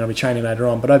 and then I'll be training later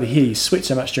on. But over here, you sweat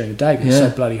so much during the day because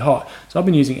it's so bloody hot. So I've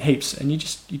been using it heaps, and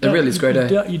it really is great.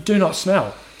 You do not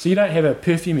smell. So you don't have a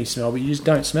perfumey smell, but you just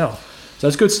don't smell. So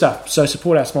it's good stuff. So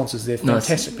support our sponsors. They're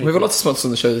fantastic people. We've got lots of sponsors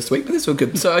on the show this week, but it's all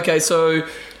good. So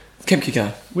Camp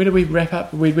Kika. Where did we wrap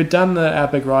up? We'd done our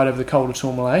big ride over the Col de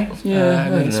Tourmalet.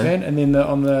 And then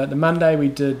on the Monday we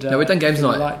did. We'd done games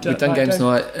night. We'd done games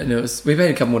night, and we've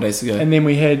had a couple more days to go. And then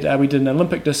we did an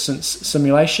Olympic distance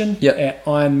simulation at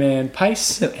Ironman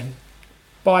pace. Yep. And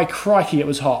by crikey, it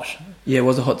was hot. Yeah, it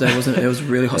was a hot day, wasn't it? It was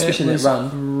really hot, especially in that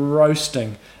run.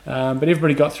 Roasting, but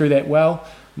everybody got through that well.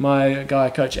 My guy,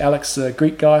 Coach Alex, a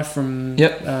Greek guy from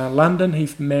London, he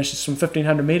managed to swim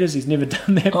 1,500 metres. He's never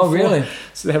done that before. Oh, really?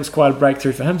 So that was quite a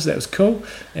breakthrough for him, so that was cool.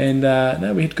 And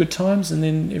we had good times, and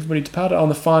then everybody departed. On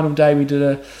the final day, we did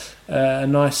a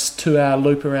nice 2-hour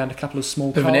loop around a couple of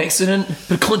small bit of an accident,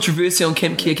 bit of controversy on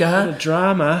Camp Kekaha. Bit of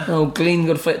drama. Old Glenn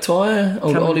got a flat tyre.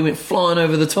 Old Ollie went flying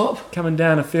over the top. Coming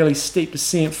down a fairly steep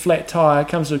descent, flat tyre,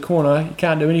 comes to a corner, you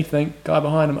can't do anything. Guy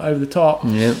behind him over the top.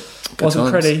 Yeah,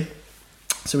 wasn't pretty.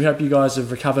 So we hope you guys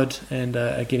have recovered and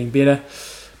are getting better.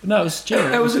 But no, it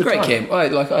was a great camp. I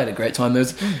had a great time.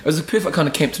 It was a perfect kind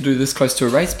of camp to do this close to a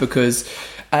race because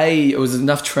it was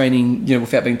enough training,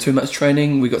 without being too much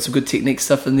training. We got some good technique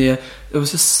stuff in there. It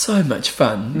was just so much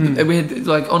fun. We had,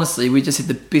 honestly, we just had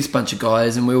the best bunch of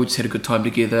guys, and we all just had a good time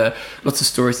together. Lots of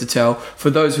stories to tell. For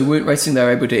those who weren't racing, they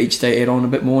were able to each day add on a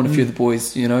bit more. And a few of the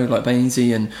boys, like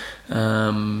Bainesy and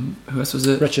who else was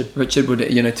it? Richard would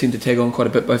tend to tag on quite a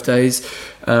bit both days.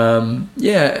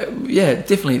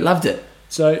 Definitely loved it.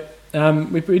 So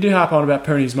we do harp on about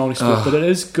Pyrenees Multisport, but it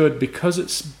is good because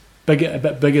it's a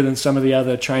bit bigger than some of the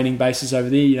other training bases over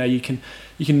there. You can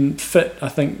fit, I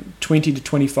think, 20 to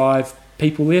 25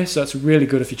 people there, so it's really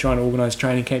good if you're trying to organise a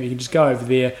training camp. You can just go over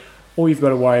there. All you've got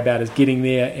to worry about is getting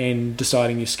there and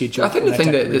deciding your schedule. I think the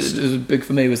thing that was big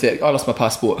for me was that I lost my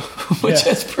passport, which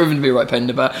has proven to be a right pain in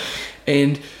the butt.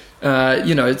 And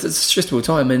it's a stressful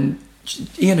time, and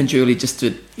Ian and Julie just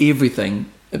did everything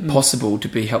possible to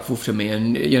be helpful to me,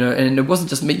 and and it wasn't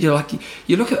just me. You look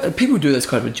at people who do those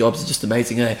kind of jobs, it's just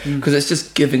amazing, because it's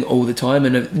just giving all the time,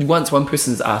 and once one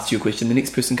person's asked you a question, the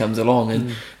next person comes along,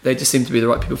 and they just seem to be the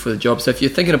right people for the job. So if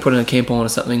you're thinking of putting a camp on or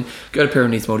something, go to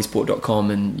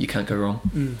PyreneesMultisport.com and you can't go wrong.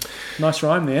 Nice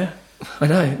rhyme there. I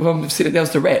know. Well, that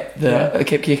was the rap, the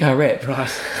Camp Kekaha rap. Right.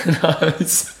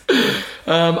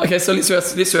 Okay, so let's do our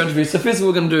interview. So first of all,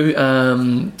 we're going to do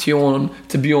Torbjorn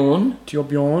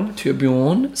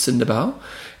Sindebøl,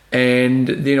 and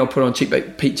then I'll put on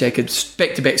Pete Jacobs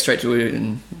back to back straight to it,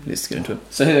 and let's get into it.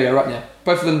 So here they go right now.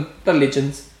 Both of them, they're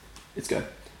legends. Let's go.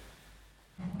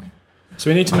 So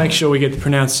we need to make sure we get the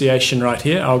pronunciation right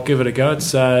here. I'll give it a go.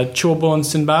 It's Torbjorn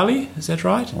Sindebøl. Is that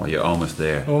right? Oh, you're almost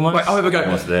there. Almost. Wait, here we go.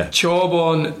 Almost there.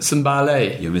 Torbjorn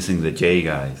Sindebøl. You're missing the J,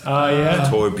 guys. Oh, yeah.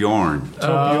 Torbjorn.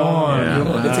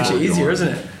 Torbjorn. That's actually easier, isn't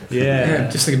it? Yeah.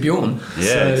 Just like a Bjorn.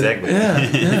 Yeah, exactly.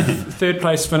 Yeah. Third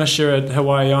place finisher at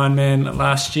Hawaii Ironman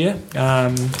last year.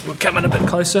 We're coming a bit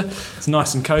closer. It's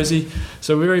nice and cosy.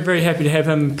 So we're very, very happy to have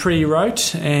him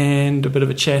pre-rote and a bit of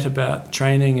a chat about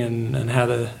training and how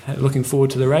they're looking forward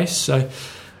to the race. So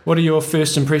what are your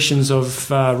first impressions of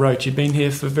rote? You've been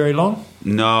here for very long?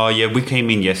 No, we came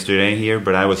in yesterday here,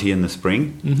 but I was here in the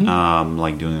spring, doing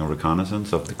a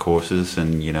reconnaissance of the courses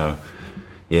and,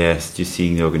 just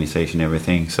seeing the organization and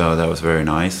everything. So that was very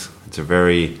nice. It's a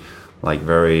very,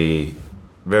 very,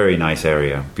 very nice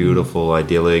area. Beautiful,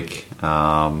 idyllic,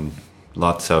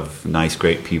 lots of nice,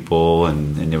 great people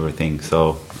and everything.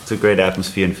 So it's a great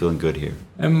atmosphere and feeling good here.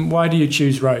 And why do you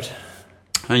choose rote?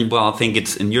 I think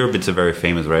it's in Europe. It's a very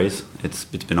famous race. It's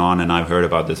been on, and I've heard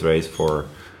about this race for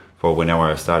whenever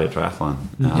I started triathlon.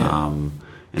 And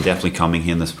definitely coming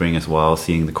here in the spring as well,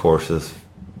 seeing the courses.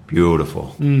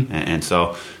 Beautiful, and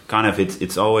so kind of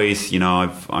it's always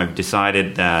I've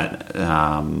decided that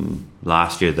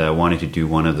last year that I wanted to do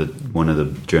one of the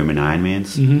German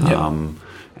Ironmans,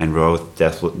 and Roth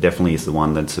definitely is the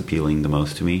one that's appealing the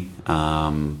most to me.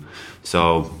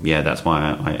 So yeah, that's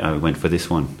why I went for this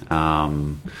one.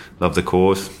 Love the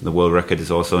course. The world record is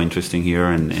also interesting here,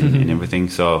 and everything.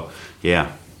 So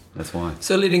yeah, that's why.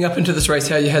 So leading up into this race,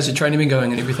 how's your training been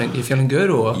going and everything? You feeling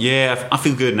good or? Yeah, I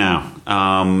feel good now.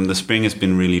 The spring has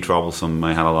been really troublesome.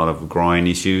 I had a lot of groin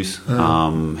issues,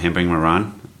 hampering my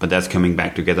run. But that's coming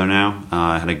back together now.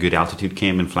 I had a good altitude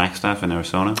camp in Flagstaff in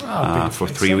Arizona for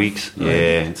 3 weeks. Right.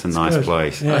 Yeah, it's a nice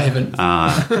place. Yeah. I haven't.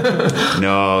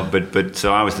 No, but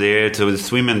so I was there. So the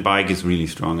swim and bike is really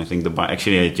strong. I think the bike.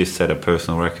 Actually, I just set a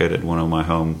personal record at one of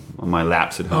my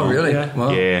laps at home. Oh, really? Yeah.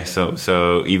 Wow. Yeah.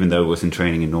 So even though it was in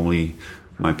training, and normally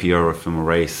my PR from a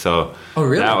race. So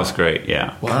that was great.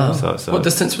 Yeah. Wow. So what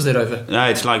distance was that over?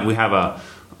 It's like we have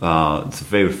it's a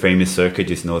very famous circuit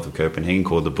just north of Copenhagen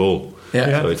called the Bull.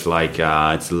 Yeah. So it's like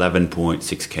it's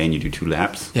 11.6k and you do 2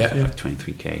 laps. Yeah. So like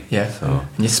 23k. Yeah. So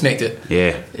and you smacked it.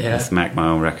 yeah. I smacked my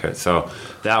own record. So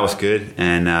that was good,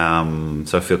 and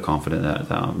so I feel confident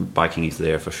that biking is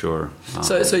there for sure.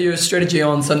 So your strategy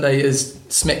on Sunday is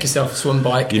smack yourself, swim,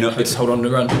 bike, just hold on to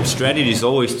run. Strategy is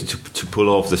always to pull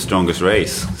off the strongest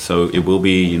race. So it will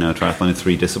be triathlon in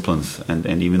 3 disciplines, and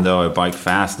even though I bike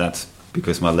fast, that's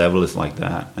because my level is like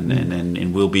that, and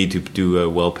it will be to do a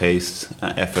well-paced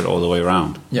effort all the way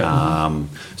around. Yeah.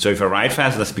 So if I ride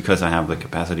fast, that's because I have the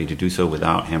capacity to do so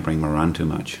without hampering my run too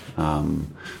much.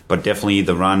 But definitely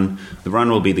the run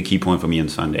will be the key point for me on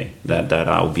Sunday. That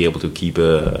I'll be able to keep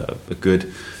a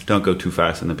good, don't go too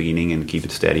fast in the beginning and keep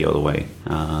it steady all the way.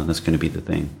 That's going to be the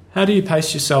thing. How do you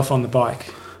pace yourself on the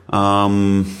bike?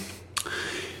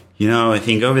 I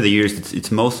think over the years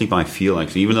it's mostly by feel.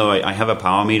 Actually, even though I have a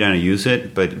power meter and I use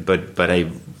it, but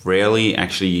I rarely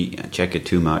actually check it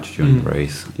too much during the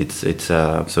race. It's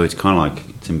so it's kind of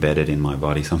like it's embedded in my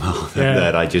body somehow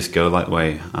that I just go that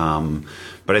way.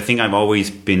 But I think I've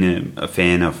always been a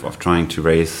fan of trying to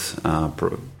race,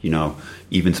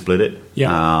 even split it.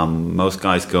 Yeah. Most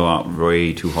guys go out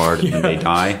way too hard and they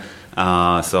die.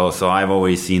 So I've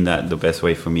always seen that the best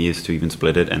way for me is to even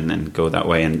split it and then go that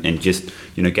way and just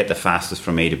get the fastest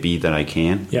from A to B that I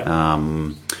can. Yeah.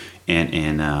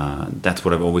 And that's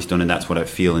what I've always done, and that's what I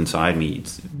feel inside me.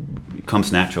 It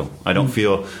comes natural. I don't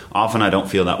feel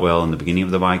that well in the beginning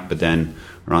of the bike, but then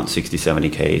around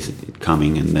 60-70 k's it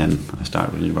coming, and then I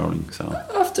start really rolling. So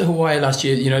after Hawaii last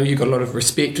year, you got a lot of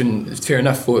respect, and it's fair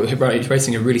enough for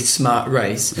racing a really smart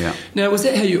race. Yeah. Now, was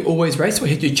that how you always raced, or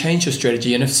had you changed your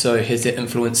strategy, and if so, has that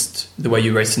influenced the way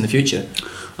you race in the future?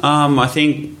 I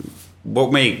think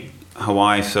what made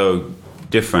Hawaii so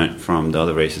different from the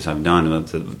other races I've done,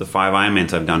 the 5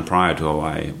 Ironmans I've done prior to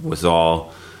Hawaii, was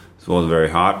all very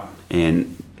hot,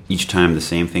 and each time the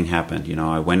same thing happened.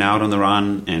 I went out on the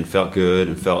run and felt good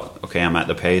and felt, okay, I'm at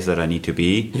the pace that I need to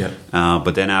be. Yeah.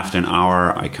 But then after an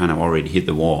hour, I kind of already hit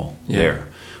the wall there,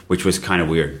 which was kind of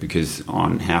weird because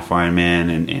on half Ironman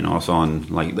and also on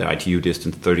like the ITU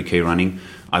distance, 30K running,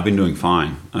 I've been doing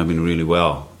fine. I've been really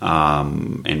well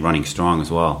and running strong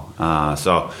as well.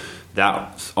 So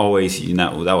that's always,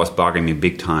 that was bugging me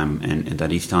big time, and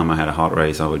that each time I had a hot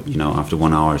race, I would, after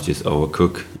 1 hour, just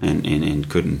overcook and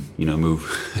couldn't,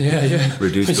 move. Yeah.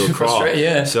 Reduce to a crawl.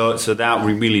 Yeah. So that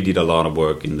we really did a lot of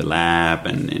work in the lab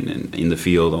and in the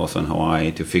field also in Hawaii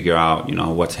to figure out,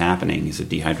 what's happening. Is it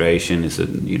dehydration? Is it,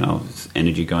 is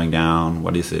energy going down?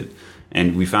 What is it?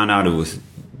 And we found out it was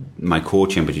my core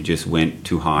temperature just went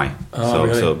too high.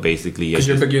 Really? So basically, because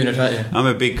you're a big unit, aren't you? I'm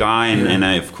a big guy, and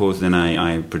I, of course, then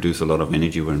I produce a lot of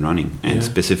energy when running, and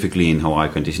specifically in Hawaii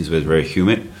conditions where it's very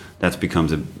humid, that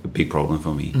becomes a big problem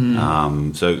for me.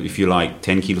 So if you're like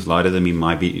 10 kilos lighter than me,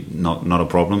 might be not a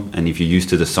problem, and if you're used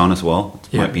to the sun as well,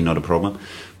 it might be not a problem.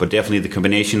 But definitely the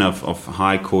combination of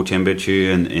high core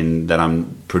temperature and that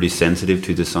I'm pretty sensitive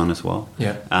to the sun as well.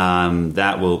 Yeah.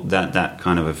 That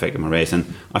kind of affected my race, and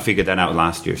I figured that out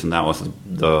last year. So that was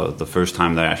the first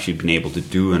time that I actually been able to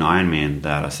do an Ironman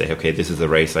that I say, okay, this is the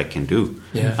race I can do.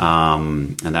 Yeah.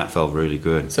 And that felt really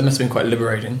good. So it must have been quite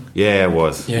liberating. Yeah, it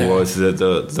was. Yeah. It was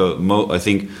I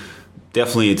think.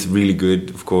 Definitely, it's really good.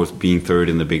 Of course, being third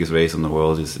in the biggest race in the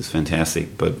world is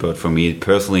fantastic. But for me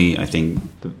personally, I think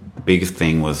the biggest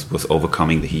thing was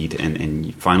overcoming the heat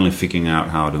and finally figuring out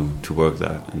how to work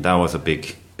that. And that was a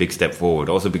big step forward.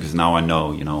 Also because now I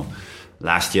know,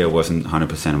 last year wasn't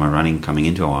 100% of my running coming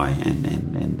into Hawaii,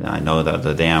 and I know that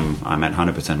the day I'm at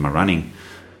 100% of my running,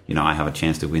 I have a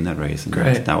chance to win that race. And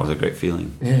that was a great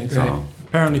feeling. Yeah, great. So,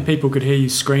 apparently people could hear you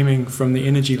screaming from the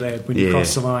energy lab when you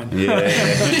crossed the line. Yeah.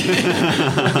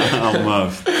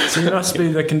 Almost. So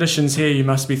the conditions here, you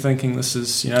must be thinking this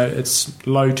is, it's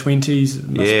low 20s. It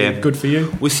must be good for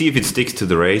you. We'll see if it sticks to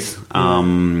the race.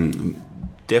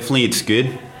 definitely it's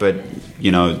good, but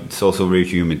it's also very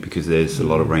humid because there's a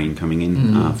lot of rain coming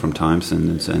in from times,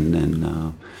 and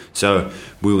so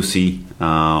we will see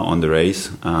on the race.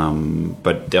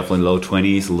 But definitely low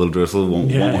 20s, a little drizzle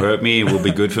won't hurt me. It will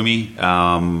be good for me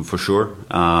for sure.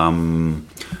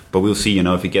 But we'll see.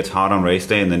 If it gets hot on race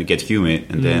day and then it gets humid,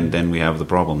 and then we have the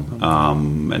problem.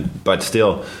 But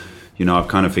still. I've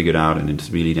kind of figured out, and it's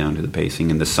really down to the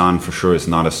pacing. And the sun, for sure, is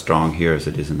not as strong here as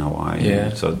it is in Hawaii.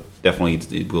 Yeah. So definitely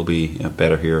it will be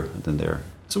better here than there.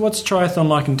 So what's triathlon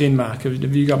like in Denmark?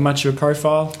 Have you got much of a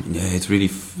profile? Yeah, it's really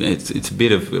it's a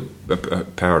bit of a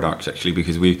paradox actually,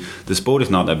 because the sport is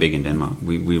not that big in Denmark.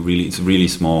 It's a really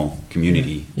small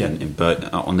community. Yeah.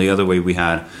 But on the other way, we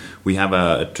have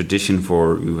a tradition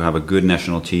we have a good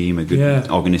national team, a good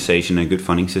organization, a good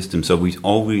funding system. So we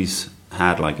always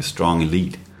had like a strong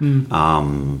elite.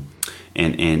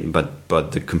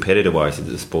 But the competitive wise,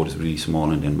 the sport is really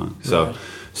small in Denmark.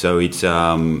 So it's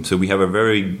so we have a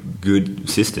very good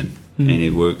system, and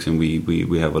it works, and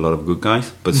we have a lot of good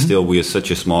guys. But still, we are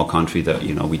such a small country that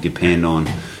we depend on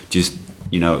just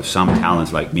some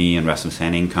talents like me and Rasmus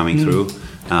Henning coming through.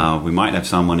 We might have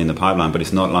someone in the pipeline, but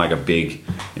it's not like a big.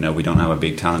 We don't have a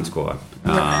big talent squad.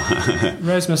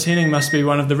 Rasmus Henning must be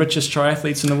one of the richest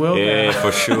triathletes in the world. Yeah,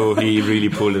 for sure. He really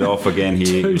pulled it off again.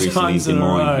 He recently in Des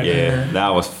Moines. Yeah, that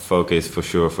was focus for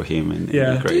sure for him. And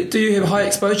great. Do you have high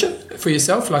exposure for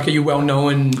yourself? Like, are you well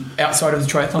known outside of the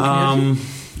triathlon community?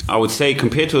 I would say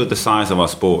compared to the size of our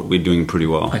sport, we're doing pretty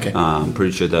well. Okay. I'm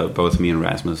pretty sure that both me and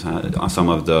Rasmus are some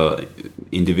of the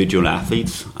individual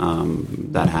athletes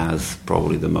that has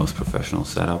probably the most professional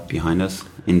setup behind us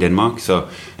in Denmark. So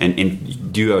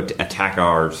and do attack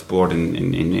our sport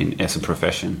in as a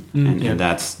profession, and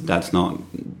that's not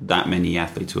that many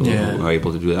athletes who are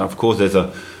able to do that. Of course,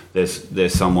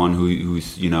 there's someone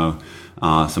who's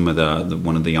some of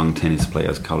one of the young tennis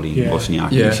players, Caroline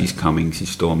Wozniacki, she's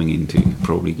storming into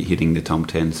probably hitting the top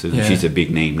 10 soon. She's a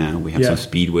big name now. We have some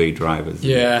speedway drivers,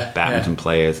 badminton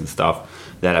players and stuff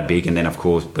that are big, and then of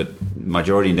course, but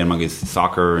majority in Denmark is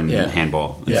soccer and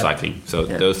handball and cycling. So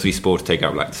those three sports take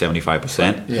up like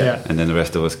 75%, and then the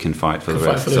rest of us can fight for the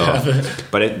rest.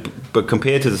 But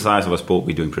compared to the size of our sport,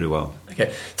 we're doing pretty well.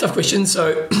 Okay, tough question.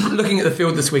 So, looking at the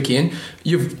field this weekend,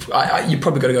 you've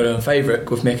probably got to go to a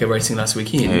favourite with Mecca racing last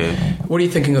weekend. Yeah. What are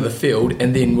you thinking of the field,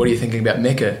 and then what are you thinking about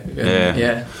Mecca?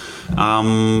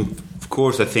 Of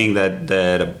course, I think that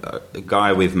a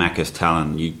guy with Macca's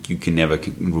talent, you can never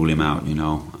rule him out.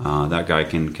 That guy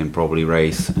can probably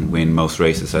race and win most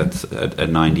races at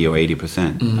 90 or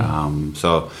 80%.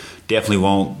 So definitely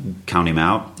won't count him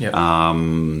out. Yep.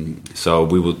 So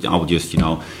I will just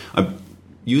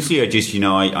usually I just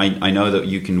I know that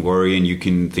you can worry and you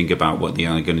can think about what they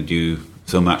are going to do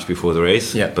so much before the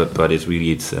race. Yep. But it's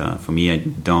for me, I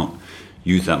don't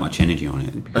use that much energy on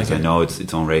it because I know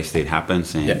it's on race day, it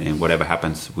happens, and whatever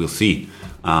happens, we'll see.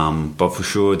 But for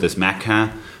sure, this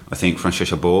Macca, I think Francis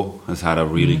Chabot has had a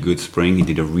really good spring. He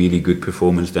did a really good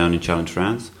performance down in Challenge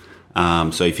France.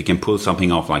 So if you can pull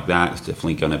something off like that, it's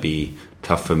definitely going to be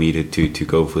tough for me to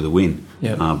go for the win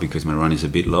because my run is a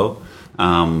bit low.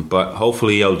 But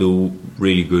hopefully I'll do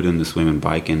really good in the swim and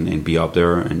bike and be up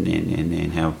there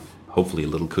and have hopefully a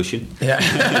little cushion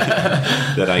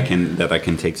that I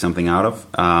can take something out of.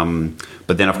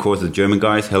 But then of course the German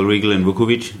guys, Hellriegel and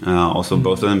Vukovic, also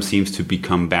both of them seems to be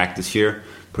come back this year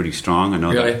pretty strong.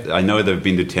 I know they've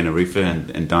been to Tenerife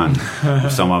and done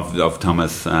some of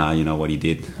Thomas, what he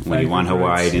did when he won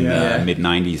Hawaii in the mid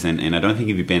 90s, and I don't think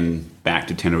he's been back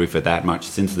to Tenerife that much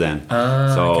since then.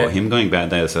 Him going back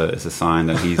there is a sign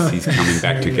that he's coming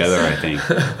back together, I think.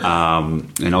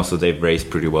 And also they've raced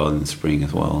pretty well in the spring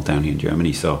as well down here in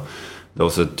Germany. So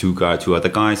those are two other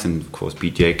guys, and of course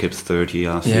Pete Jacobs, 30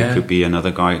 last year, could be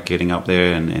another guy getting up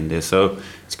there, and so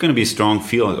it's going to be a strong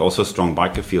field, also a strong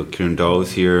biker field. Kieran Doe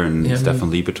is here, and Stefan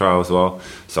Liebertrau as well.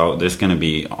 So there's going to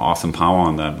be awesome power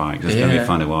on that bike. It's going to be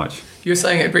fun to watch. You were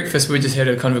saying at breakfast, we just had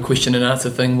a kind of a question and answer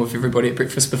thing with everybody at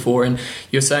breakfast before, and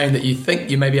you're saying that you think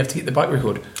you maybe have to get the bike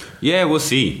record. Yeah, we'll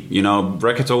see.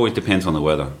 Records always depends on the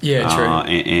weather. Yeah, true.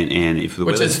 And if the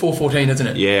which is 4:14, isn't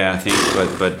it? Yeah, I think.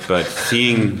 But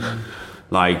seeing,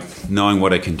 like, knowing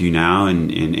what I can do now,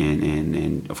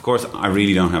 and of course I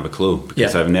really don't have a clue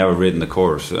because I've never ridden the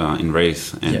course in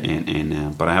race,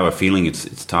 but I have a feeling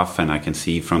it's tough, and I can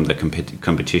see from the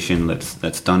competition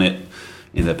that's done it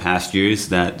in the past years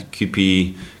that could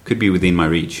be within my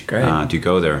reach to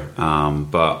go there.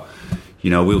 But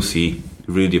we'll see.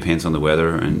 really depends on the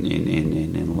weather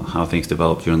and how things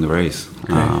develop during the race.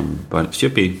 But it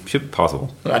should be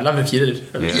possible. Well, I'd love it if you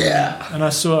did. Yeah. And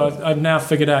I've now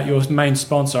figured out your main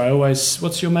sponsor.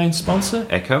 What's your main sponsor?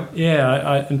 Echo?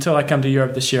 Yeah, until I come to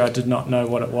Europe this year, I did not know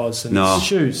what it was. And No. It's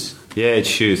shoes. Yeah, it's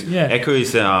shoes. Yeah. Echo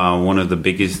is one of the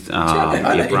biggest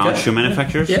brown shoe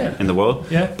manufacturers in the world.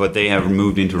 Yeah. But they have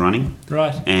moved into running.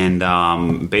 Right. And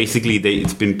basically,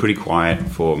 it's been pretty quiet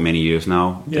for many years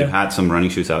now. Yeah. They've had some running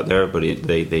shoes out there, but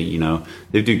they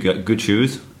do good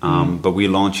shoes. But we're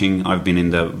launching. I've been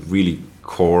in the really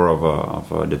core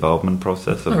of a development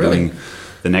process of doing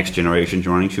the next generation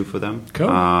running shoe for them. Cool.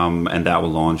 And that will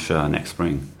launch next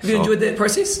spring. Have you enjoyed that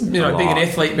process? Being an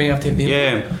athlete, being able to have the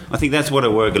Yeah, I think that's what I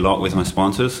work a lot with my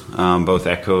sponsors, both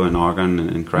Echo and Argon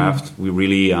and Kraft. We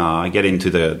really get into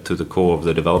the core of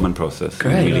the development process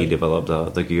and really develop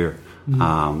the gear.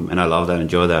 And I love that,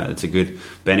 enjoy that. It's a good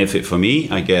benefit for me.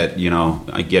 I get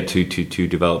to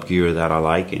develop gear that I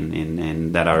like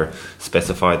and that are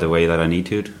specified the way that I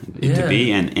need it to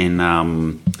be,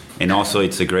 and also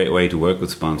it's a great way to work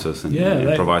with sponsors and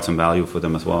provide some value for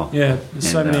them as well. Yeah, there's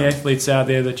so many athletes out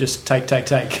there that just take.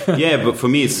 Yeah, but for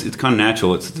me it's kind of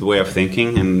natural. It's the way of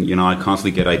thinking, and I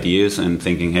constantly get ideas and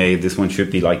thinking, hey, this one should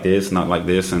be like this, not like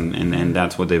this, and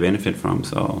that's what they benefit from.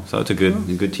 So it's a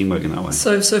good teamwork in that way.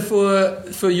 So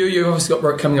for you obviously got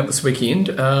Roke coming up this weekend.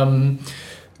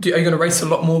 Are you going to race a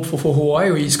lot more for Hawaii,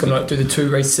 or are you just going to do the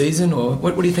 2-race season, or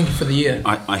what are you thinking for the year?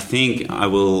 I think I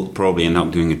will probably end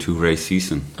up doing a 2-race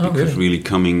season because really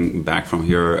coming back from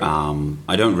here,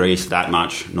 I don't race that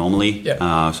much normally.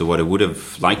 Yeah. So what I would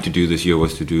have liked to do this year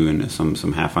was to do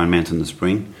some half Ironmans in the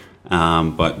spring,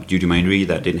 but due to my injury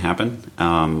that didn't happen.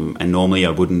 And normally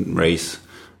I wouldn't race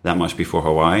that much before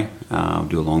Hawaii.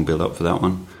 Do a long build up for that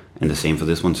one. And the same for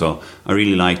this one. So I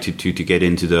really like to get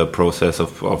into the process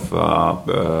of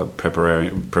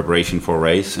preparation for a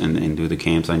race and do the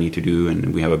camps I need to do.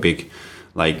 And we have a big,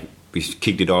 we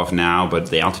kicked it off now,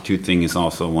 but the altitude thing is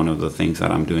also one of the things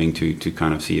that I'm doing to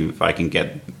kind of see if I can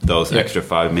get those extra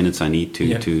 5 minutes I need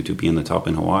to be on the top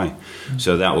in Hawaii.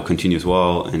 So that will continue as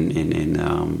well. And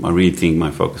I really think my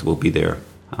focus will be there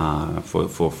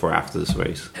for after this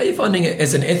race. How are you finding it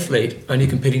as an athlete, only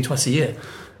competing twice a year?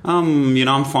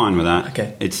 I'm fine with that.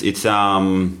 Okay. It's I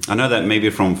know that maybe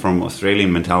from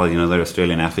Australian mentality, that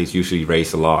Australian athletes usually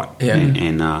race a lot. Yeah.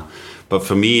 And but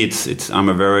for me, I'm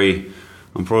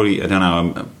probably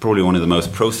one of the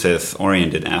most process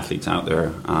oriented athletes out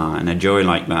there, and I enjoy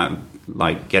that,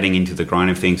 like getting into the grind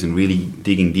of things and really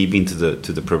digging deep into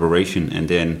the preparation, and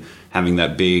then having the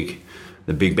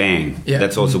big bang. Yeah.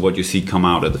 That's also what you see come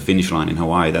out at the finish line in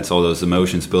Hawaii. That's all those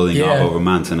emotions building up over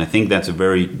months, and I think that's a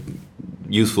very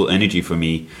useful energy for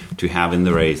me to have in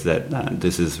the race, that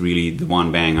this is really the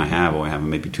one bang I have, or I have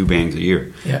maybe 2 bangs a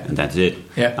year, and that's it.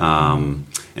 And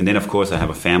then of course I have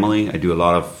a family. I do a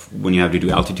lot of, when you have to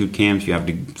do altitude camps, you have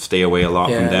to stay away a lot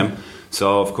from them.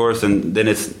 So of course, and then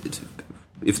it's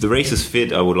if the race is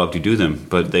fit, I would love to do them,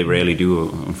 but they rarely do,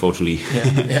 unfortunately.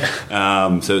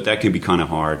 So that can be kind of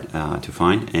hard to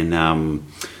find, and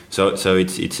so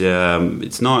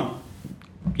it's not,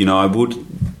 I would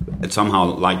somehow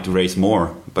like to race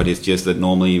more, but it's just that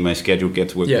normally my schedule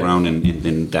gets worked around,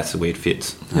 and that's the way it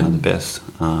fits the best.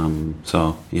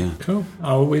 So yeah, cool.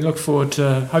 We look forward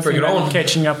to hopefully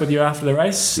catching up with you after the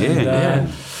race.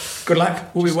 Good luck.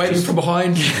 We'll be waiting from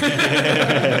behind.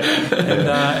 And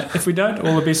if we don't,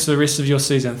 all the best for the rest of your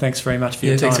season. Thanks very much for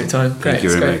your time. Thanks for your time. Great. Thank you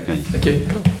very much. Thank you.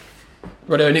 Cool.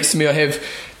 Righto, next to me I have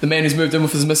the man who's moved in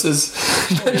with his missus,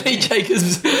 Lee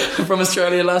Jacobs from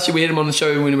Australia. Last year we had him on the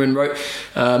show when we were in Rote.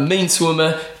 Mean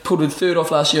swimmer, pulled with 3rd off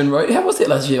last year in Rote. How was that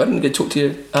last year? I didn't get to talk to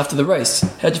you after the race.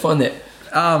 How'd you find that?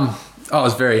 I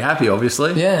was very happy,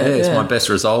 obviously. It's my best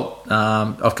result.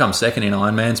 I've come 2nd in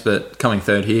Ironmans, but coming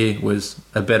 3rd here was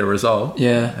a better result.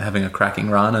 Having a cracking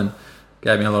run and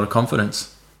gave me a lot of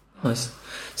confidence. Nice.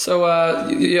 So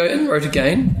you're in Rote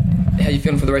again. How are you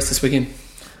feeling for the race this weekend?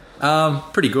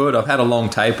 Pretty good. I've had a long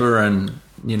taper, and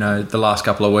the last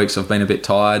couple of weeks I've been a bit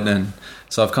tired, and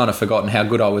so I've kind of forgotten how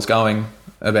good I was going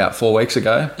about 4 weeks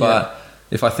ago. But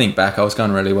if I think back, I was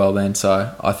going really well then,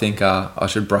 so I think I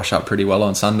should brush up pretty well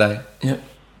on Sunday. Yep.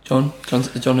 John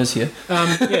is here.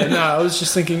 I was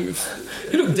just thinking.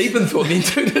 You look deep in thought then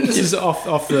too, didn't you? This is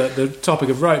off the topic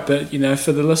of Rote, but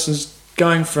for the listeners,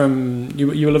 going from you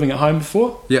were living at home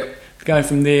before. Yep. Going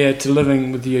from there to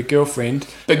living with your girlfriend.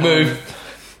 Big move.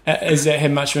 Has that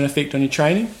had much of an effect on your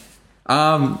training?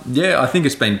 I think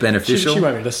it's been beneficial. She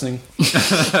won't be listening.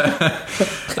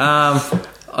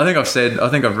 I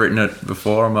think I've written it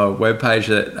before on my webpage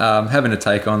that having to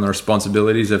take on the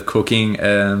responsibilities of cooking,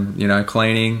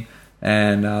 cleaning,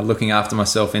 and looking after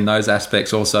myself in those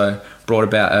aspects also brought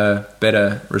about a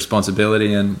better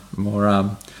responsibility and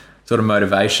more sort of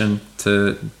motivation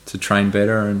to train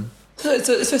better. And So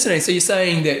it's fascinating. So you're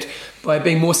saying that by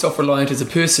being more self-reliant as a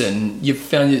person, you've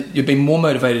found you've been more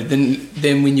motivated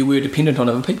than when you were dependent on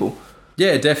other people.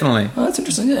 yeah, definitely. Oh, that's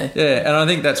interesting, yeah. Yeah, and I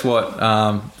think that's what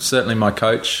certainly my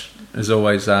coach has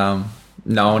always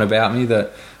known about me,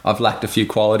 that I've lacked a few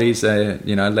qualities, let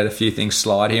a few things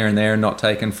slide here and there and not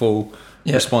taken full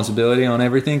responsibility on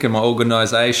everything, and my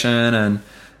organisation and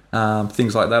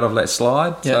things like that I've let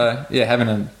slide. Yeah. So, yeah, having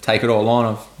to take it all on,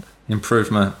 I've improved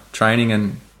my training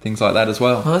and things like that as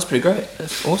well. Oh, that's pretty great.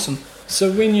 That's awesome. So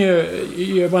when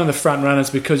you're one of the front runners,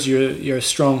 because you're a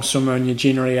strong swimmer and you're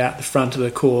generally out the front of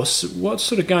the course, what's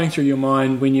sort of going through your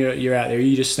mind when you're out there? Are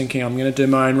you just thinking, I'm going to do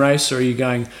my own race, or are you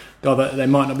going, God, they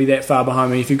might not be that far behind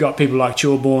me? If you've got people like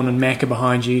Chilbourne and Macca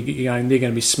behind you, you're going, they're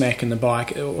going to be smacking the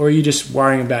bike, or are you just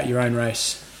worrying about your own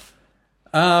race?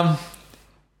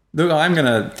 Look, I'm going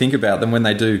to think about them when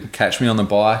they do catch me on the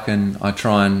bike, and I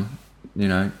try and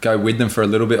go with them for a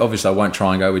little bit. Obviously, I won't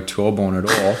try and go with Chilbourne at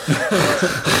all.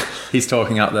 He's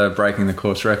talking up the breaking the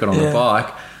course record on the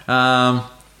bike.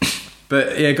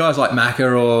 But yeah, guys like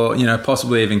Macca or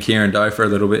possibly even Kieran Doe for a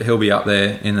little bit. He'll be up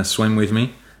there in the swim with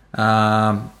me.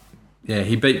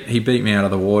 He beat me out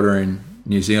of the water in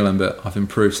New Zealand, but I've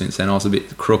improved since then. I was a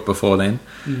bit crook before then.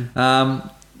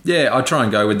 I try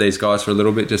and go with these guys for a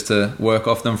little bit just to work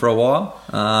off them for a while.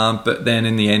 But then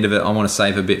in the end of it, I want to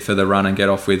save a bit for the run and get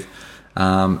off with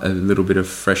a little bit of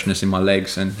freshness in my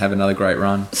legs and have another great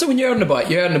run. So when you're out on the bike,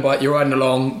 you're riding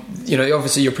along,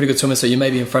 obviously you're a pretty good swimmer, so you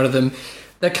may be in front of them.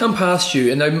 They come past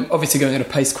you and they're obviously going at a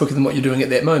pace quicker than what you're doing at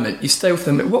that moment. You stay with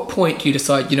them. At what point do you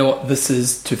decide, you know what, this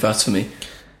is too fast for me?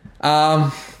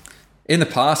 In the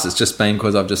past, it's just been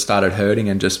because I've just started hurting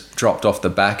and just dropped off the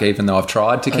back, even though I've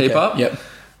tried to keep up. Yep.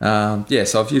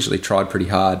 So I've usually tried pretty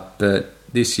hard, but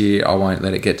this year I won't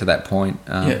let it get to that point.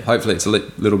 Hopefully it's a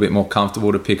little bit more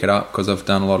comfortable to pick it up because I've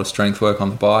done a lot of strength work on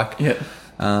the bike.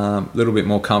 A little bit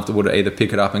more comfortable to either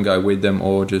pick it up and go with them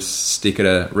or just stick at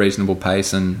a reasonable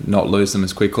pace and not lose them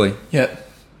as quickly. Yep.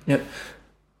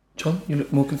 John, you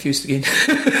look more confused again.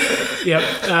 Yep.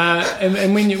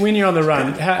 And when you're on the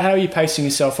run, how are you pacing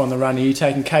yourself on the run? Are you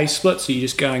taking K splits? Are you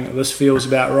just going, this feels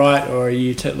about right? Or are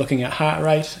you looking at heart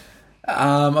rate?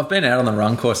 I've been out on the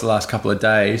run course the last couple of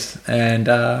days, and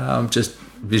I'm just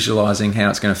visualising how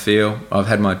it's going to feel. I've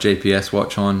had my GPS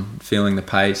watch on, feeling the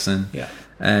pace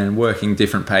and working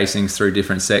different pacings through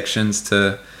different sections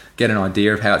to get an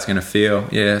idea of how it's going to feel.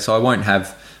 Yeah, so I won't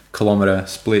have kilometre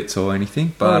splits or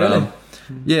anything, but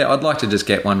I'd like to just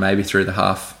get one maybe through the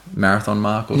half marathon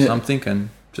mark or something,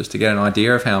 and just to get an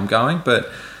idea of how I'm going. But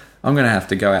I'm going to have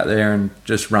to go out there and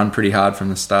just run pretty hard from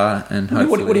the start. And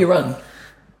hopefully, what do you run?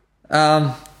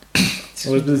 Well,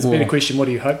 there's been a question, what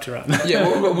do you hope to run?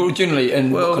 Well, generally,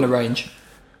 in what kind of range?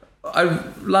 I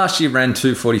last year ran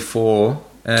 2:44,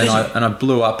 and I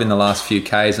blew up in the last few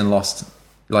Ks and lost.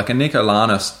 Like a Nico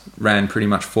Lanis ran pretty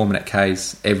much 4-minute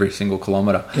Ks every single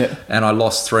kilometre, and I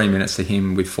lost 3 minutes to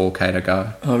him with 4K to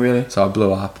go. Oh, really? So I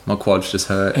blew up. My quads just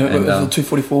hurt. And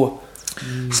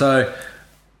 2:44. So,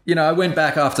 I went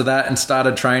back after that and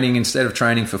started training. Instead of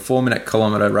training for 4-minute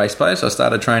kilometre race pace, I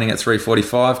started training at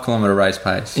 3:45 kilometre race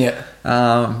pace.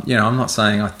 I'm not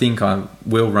saying I think I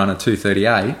will run a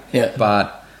 2:38.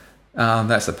 But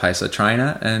that's the pace I train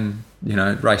at, and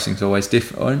racing's always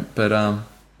different. But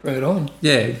bring it on.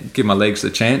 Yeah, give my legs a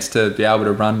chance to be able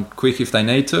to run quick if they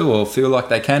need to, or feel like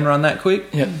they can run that quick.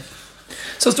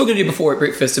 So I was talking to you before at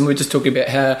breakfast, and we were just talking about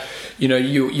how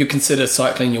you consider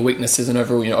cycling your weaknesses, and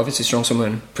overall, obviously strong swimmer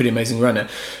and pretty amazing runner.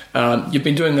 You've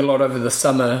been doing a lot over the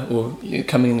summer, or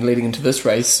coming and leading into this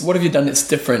race. What have you done that's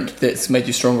different, that's made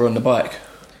you stronger on the bike?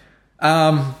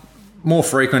 More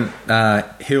frequent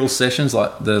hill sessions,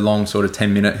 like the long sort of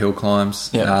 10-minute hill climbs.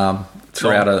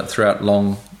 Throughout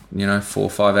long 4 or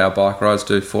 5 hour bike rides,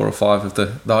 do 4 or 5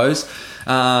 of those.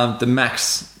 The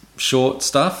max short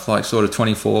stuff, like sort of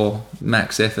 24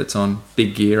 max efforts on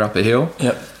big gear up a hill.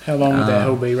 How long would that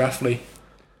hill be roughly?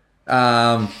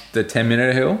 The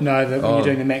 10-minute hill? No, when you're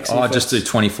doing the max efforts. I just do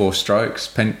 24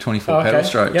 strokes, 24 pedal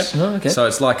strokes. So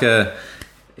it's like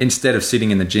instead of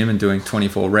sitting in the gym and doing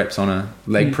 24 reps on a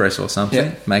leg press or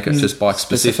something, make it just bike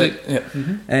specific.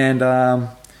 And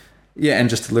and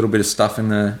just a little bit of stuff in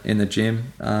the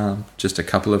gym, just a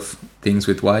couple of things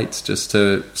with weights, just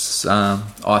to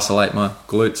isolate my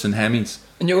glutes and hammies.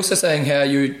 And you're also saying how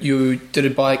you did a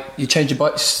bike, you changed your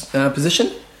bike's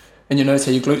position, and you noticed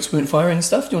how your glutes weren't firing and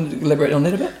stuff. Do you want to elaborate on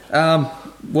that a bit?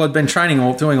 Well, I'd been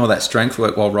doing all that strength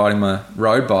work while riding my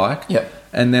road bike.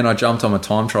 And then I jumped on a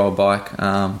time trial bike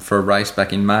for a race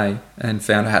back in May and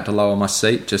found I had to lower my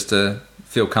seat just to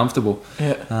feel comfortable.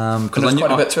 Yeah. Because I knew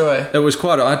quite a bit too, eh? It was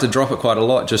I had to drop it quite a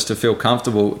lot just to feel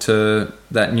comfortable to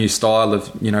that new style of,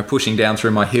 pushing down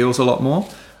through my heels a lot more.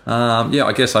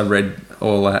 I guess I read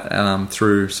all that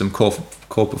through some core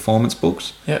performance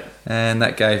books. Yeah. And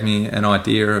that gave me an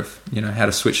idea of, how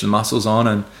to switch the muscles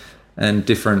on and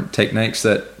different techniques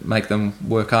that make them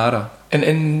work harder.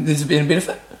 And there's been a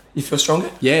benefit? You feel stronger?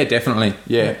 Yeah, definitely.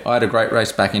 Yeah. I had a great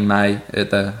race back in May at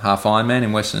the Half Ironman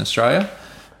in Western Australia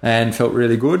and felt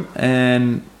really good.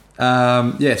 And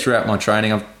throughout my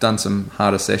training, I've done some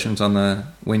harder sessions on the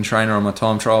wind trainer on my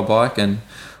time trial bike and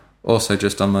also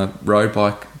just on my road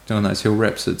bike doing those hill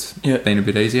reps. It's been a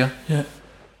bit easier. Yeah.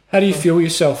 How do you feel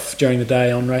yourself during the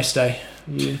day on race day?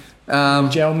 Are you a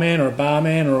gel man or a bar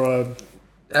man or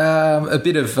a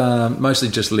bit of mostly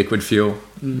just liquid fuel.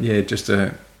 Yeah, just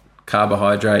a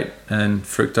carbohydrate and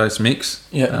fructose mix.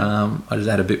 Yeah. I just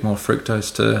add a bit more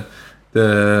fructose to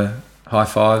the High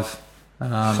Five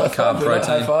carb protein.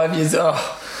 High five, yes.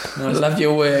 Oh, I love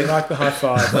your work. I like the high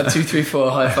five? 1, 2, 3,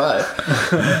 4, high five.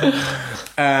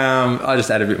 I just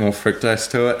add a bit more fructose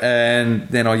to it, and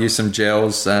then I'll use some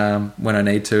gels when I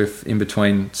need to, if in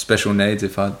between special needs.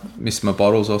 If I miss my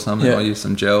bottles or something, I'll use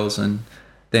some gels, and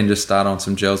then just start on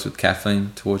some gels with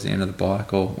caffeine towards the end of the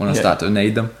bike or when I start to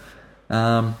need them.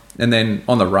 And then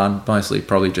on the run, mostly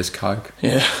probably just Coke.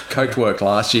 Yeah. Coke worked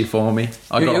last year for me.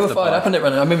 You were fired up in that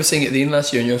run. I remember seeing it at the end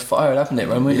last year and you were fired up in that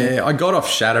run, weren't you? Yeah, I got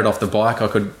shattered off the bike.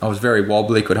 I was very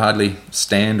wobbly, could hardly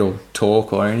stand or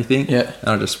talk or anything. Yeah. And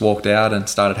I just walked out and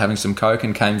started having some Coke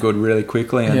and came good really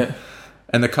quickly.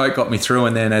 And the Coke got me through,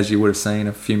 and then, as you would have seen,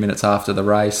 a few minutes after the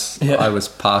race, I was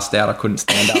passed out. I couldn't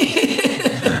stand up.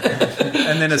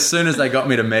 And then as soon as they got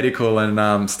me to medical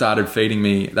and started feeding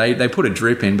me, they put a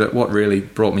drip in, but what really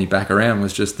brought me back around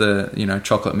was just the,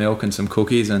 chocolate milk and some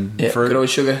cookies and fruit. Good old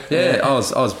sugar. Yeah, I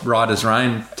was right as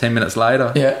rain 10 minutes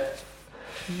later. Yeah.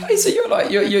 Hey, so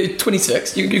you're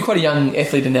 26. You're quite a young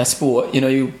athlete in our sport.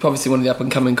 You're obviously one of the up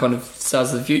and coming kind of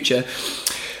stars of the future.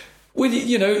 When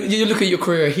you look at your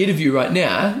career ahead of you right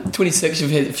now, 26,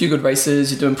 you've had a few good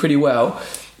races, you're doing pretty well.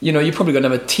 You've probably got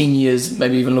another 10 years,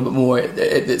 maybe even a little bit more at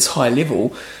its high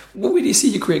level. Where do you see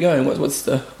your career going? What's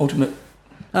the ultimate?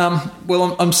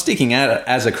 Well, I'm sticking at it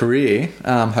as a career,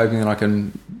 hoping that I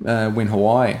can win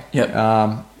Hawaii. Yep.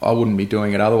 I wouldn't be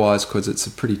doing it otherwise because it's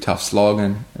a pretty tough slog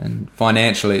and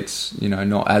financially it's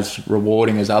not as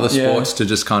rewarding as other sports to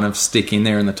just kind of stick in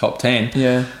there in the top 10.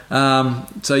 Yeah.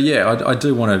 I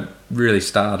do want to really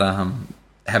start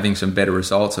having some better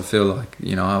results. I feel like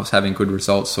I was having good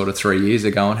results sort of 3 years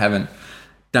ago and haven't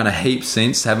done a heap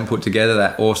since. Haven't put together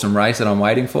that awesome race that I'm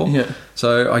waiting for. Yeah.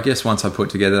 So I guess once I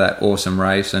put together that awesome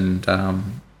race and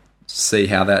see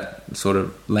how that sort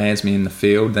of lands me in the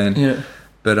field, then. Yeah.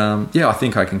 But I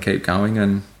think I can keep going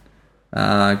and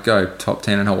go top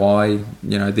 10 in Hawaii.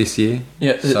 This year.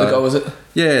 Yeah. Is it the goal? Is it?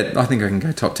 Yeah, I think I can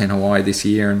go top 10 Hawaii this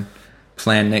year and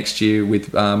plan next year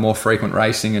with more frequent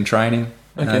racing and training.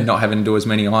 Okay. Not having to do as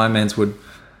many Ironmans would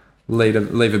leave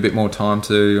a bit more time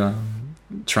to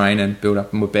train and build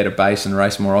up a better base and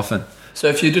race more often. So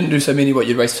if you didn't do so many,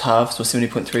 you'd race halves or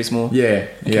 70.3s more?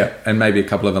 Yeah, and maybe a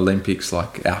couple of Olympics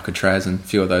like Alcatraz and a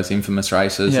few of those infamous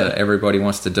races that everybody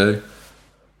wants to do.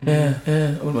 Yeah,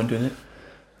 I wouldn't mind doing that.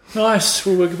 Nice.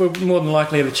 Well, we'll more than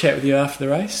likely have a chat with you after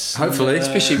the race. Hopefully.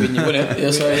 Especially when you win it.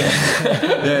 Yeah, sorry.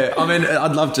 Yeah, I mean,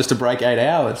 I'd love just to break 8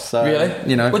 hours. So, really?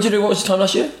 What'd you do? What was your time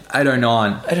last year?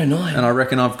 8:09. 8:09. And I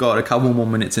reckon I've got a couple more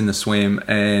minutes in the swim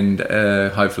and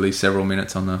hopefully several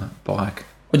minutes on the bike.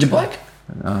 What'd you bike?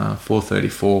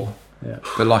 4:34. Yeah.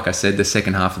 But like I said, the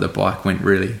second half of the bike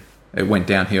went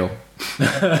downhill.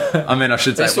 I mean, I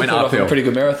should say it went uphill. A pretty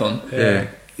good marathon. Yeah.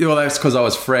 Well, that's because I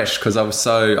was fresh. Because I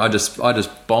just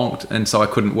bonked, and so I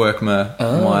couldn't work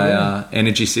my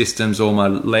energy systems or my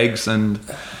legs, and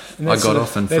I got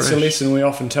off and fresh. That's a lesson we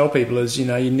often tell people: is you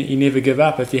never give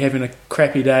up. If you're having a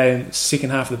crappy day and second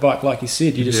half of the bike, like you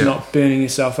said, you're just not burning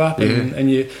yourself up,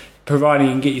 and you, providing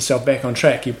you can get yourself back on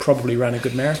track, you probably run a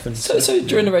good marathon. So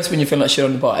during the race, when you feel like shit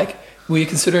on the bike, were you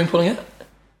considering pulling out?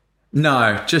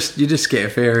 No, you just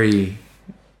get very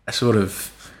sort of.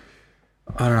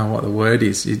 I don't know what the word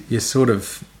is. You're sort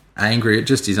of angry. It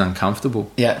just is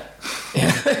uncomfortable. Yeah.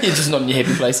 You're just not in your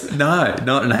happy place. No,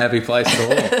 not in a happy place at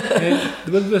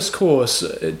all. With this course,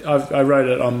 I wrote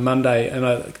it on Monday, and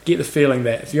I get the feeling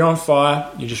that if you're on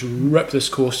fire, you just rip this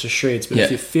course to shreds. But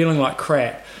if you're feeling like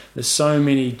crap, there's so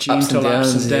many gentle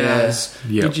ups and downs.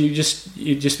 Yeah.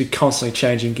 You'd just be constantly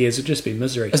changing gears. It'd just be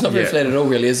misery. It's not very flat at all,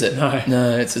 really, is it?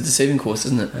 No. It's a deceiving course,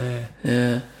 isn't it?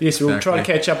 Yeah. Yes, we'll try to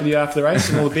catch up with you after the race,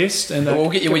 and all the best. And we'll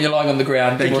get you when you're lying on the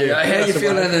ground. Thank you. How you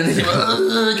feeling? And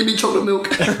you're like, give me chocolate milk.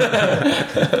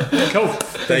 Cool.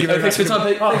 Thank you very much. Thanks for your time,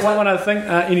 Pete. One other thing.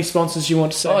 Any sponsors you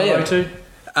want to say hello to?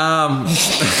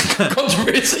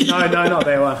 Controversy. No, not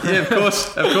that one. Yeah, of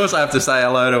course. I have to say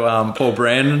hello to Paul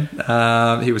Brandon.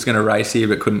 He was going to race here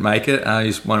but couldn't make it.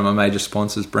 He's one of my major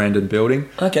sponsors, Brandon Building.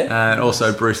 Okay. And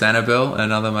also Bruce Annabelle,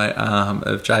 another mate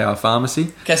of JR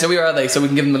Pharmacy. Okay, so where are they? So we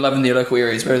can give them the love in their local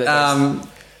areas. Where are they based?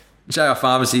 JR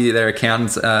Pharmacy, their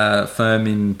accountants firm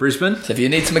in Brisbane. So if you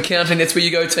need some accounting, that's where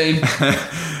you go, team.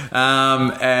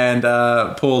 And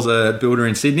Paul's a builder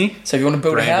in Sydney. So if you want to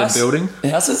build Brandon a house, Building.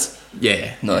 Houses.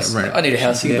 Yeah, Nice. Yeah, I need a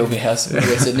house. You can build me a house in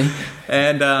Sydney.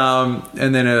 And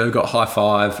then I've got High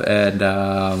Five and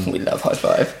We love High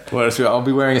Five. what else? I'll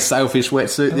be wearing a sailfish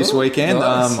wetsuit this weekend.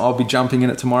 Nice. I'll be jumping in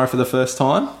it tomorrow for the first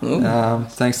time.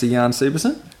 Thanks to Jan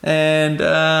Severson. And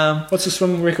What's the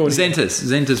swim record?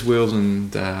 Zentas wheels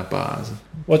and bars.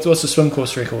 What's the swim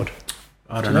course record?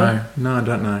 I don't know. No, I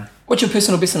don't know. What's your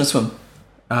personal best in a swim?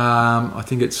 I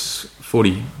think it's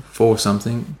 44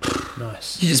 something.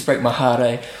 Nice. You just break my heart,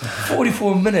 eh?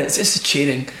 44 minutes. It's just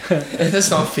cheating.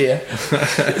 That's not fair.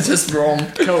 It's just wrong.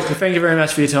 Cool. Well, thank you very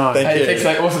much for your time. Hey, thanks,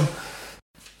 mate. Awesome.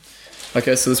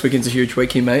 Okay, so this weekend's a huge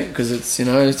weekend, mate, because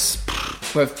it's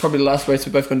probably the last race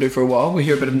we're both going to do for a while. We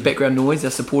hear a bit of background noise.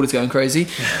 Our supporters going crazy.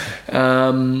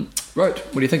 Rote,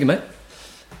 what are you thinking, mate?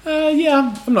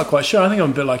 Yeah, I'm not quite sure. I think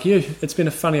I'm a bit like you. It's been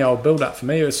a funny old build-up for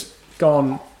me. It's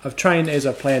gone... I've trained as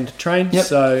I planned to train,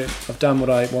 so I've done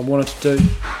what I wanted to do,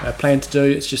 planned to do.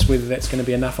 It's just whether that's going to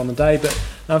be enough on the day. But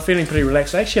I'm feeling pretty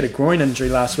relaxed. I actually had a groin injury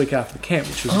last week after the camp,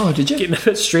 which was getting a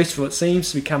bit stressful. It seems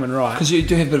to be coming right. Because you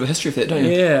do have a bit of a history of that, don't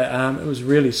you? Yeah, it was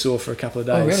really sore for a couple of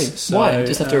days. Oh, really? So, why?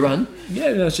 Just after a run? Yeah,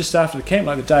 it was just after the camp,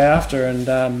 like the day after, and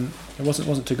it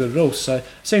wasn't too good at all. So it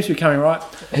seems to be coming right.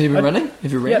 Have you been running?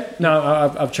 Have you ran? Yeah,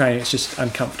 no, I've trained. It's just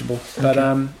uncomfortable. Okay. But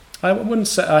I wouldn't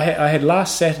say I had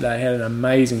last Saturday. I had an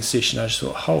amazing session. I just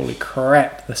thought, holy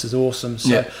crap, this is awesome.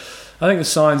 So I think the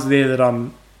signs there that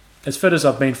I'm as fit as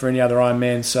I've been for any other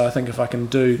Ironman. So I think if I can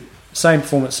do the same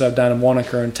performance that I've done in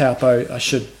Wanaka and Taupo, I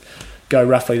should go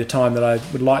roughly the time that I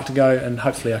would like to go, and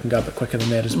hopefully I can go a bit quicker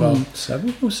than that as well. So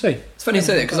we'll see. It's funny you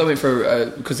say that because I went for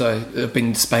because I've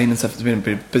been to Spain and stuff. It's been a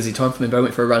bit busy time for me, but I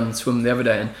went for a run and swim the other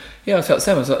day, and I felt the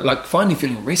same. I was like finally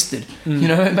feeling rested. You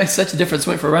know, it makes such a difference.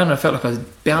 I went for a run and I felt like I was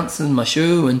bouncing my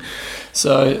shoe, and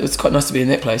so it's quite nice to be in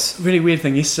that place. Really weird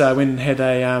thing. Yesterday I went and had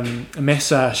a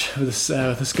massage with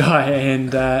this guy,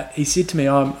 and he said to me,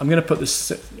 "I'm going to put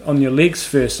this on your legs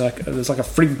first." There's like a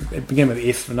free. It began with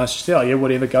F, and I just said, "Oh yeah,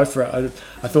 whatever, go for it."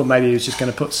 I thought maybe he was just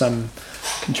going to put some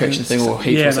contraction thing or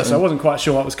heat. Yeah, or something. so I wasn't quite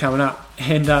sure what was coming up,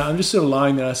 and I'm just sort of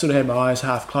lying there. I sort of had my eyes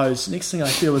half closed. Next thing I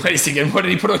feel was wait a second, what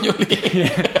did he put on your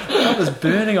leg? I was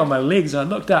burning on my legs. And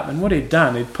I looked up, and what he'd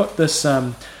done, he'd put this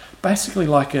basically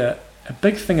like a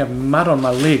big thing of mud on my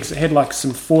legs. It had like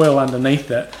some foil underneath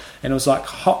it, and it was like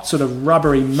hot sort of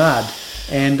rubbery mud,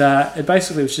 and it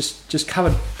basically was just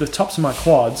covered the tops of my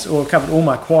quads, or covered all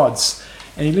my quads.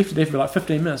 And he left it there for like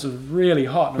 15 minutes. It was really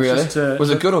hot. And it was really? Was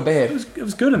it good or bad? It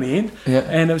was good in the end. Yeah.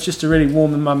 And it was just to really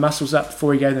warm my muscles up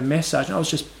before he gave the massage. And I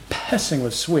was just pissing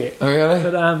with sweat. Oh, really?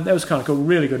 But that was kind of cool.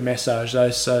 Really good massage,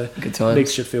 though. So good times.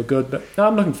 Legs should feel good. But no,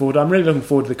 I'm really looking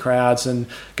forward to the crowds and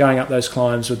going up those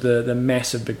climbs with the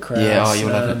massive big crowds. Yeah,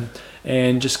 you'll love it.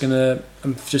 And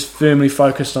I'm just firmly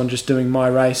focused on just doing my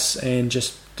race and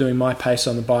just doing my pace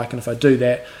on the bike. And if I do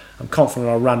that, I'm confident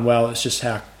I'll run well. It's just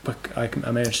how quick I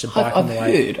managed to bike on the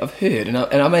way. I've heard, and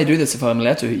I may do this if I'm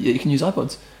allowed to. You can use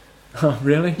iPods. Oh,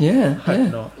 really? Yeah.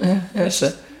 Hope not. Yeah,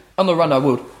 so on the run I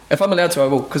will. If I'm allowed to, I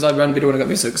will, because I run better when I got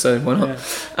music, so why not?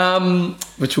 Yeah.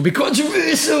 Which will be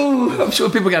controversial. I'm sure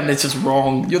people are going, that's just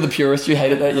wrong. You're the purist, you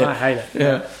hate it, don't you? I hate it.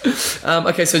 Yeah.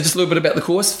 Okay, so just a little bit about the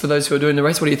course for those who are doing the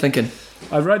race. What are you thinking?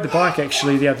 I rode the bike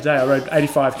actually the other day. I rode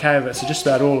 85k of it, so just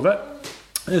about all of it.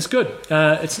 It's good.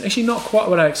 It's actually not quite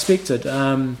what I expected.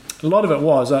 A lot of it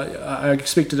was. I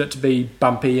expected it to be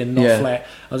bumpy and not flat.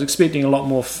 I was expecting a lot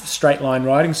more straight line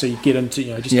riding, so you get into,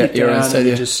 get down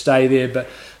and just stay there. But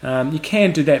you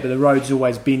can do that, but the road's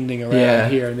always bending around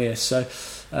here and there. So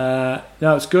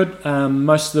No, it's good.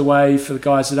 Most of the way for the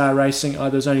guys that are racing,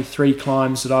 there's only 3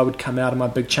 climbs that I would come out of my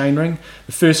big chain ring.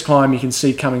 The first climb you can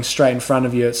see coming straight in front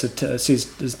of you. It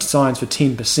says there's signs for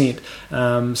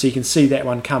 10%, so you can see that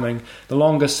one coming. The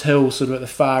longest hill, sort of at the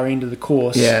far end of the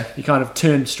course, you kind of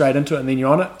turn straight into it and then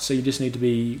you're on it. So you just need to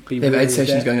be. They have 8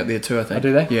 stations going up there too, I think. Oh,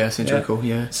 do they? Yeah, seems really cool.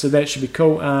 Yeah. So that should be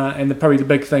cool. And probably the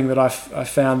big thing that I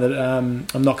found that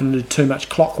I'm not going to do too much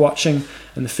clock watching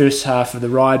in the first half of the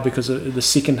ride, because the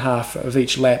second half of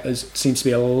each lap seems to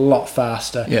be a lot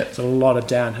faster. Yeah. It's a lot of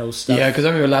downhill stuff. Yeah, because I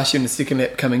remember last year in the second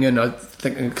lap coming in, I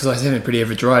think, because I was having a pretty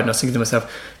average ride, and I was thinking to myself,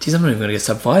 geez, I'm not even going to get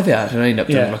sub 5 out, and I ended up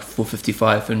doing like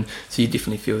 4:55, and so you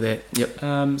definitely feel that. Yep.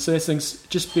 So those things,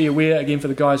 just be aware again for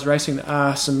the guys racing, there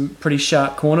are some pretty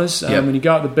sharp corners. When you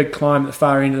go up the big climb at the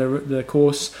far end of the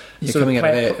course, coming out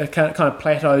of that. It kind of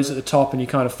plateaus at the top and you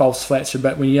kind of false flats for a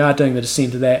bit. When you are doing the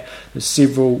descent of that, there's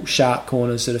several sharp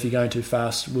corners that if you're going too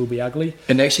fast will be ugly.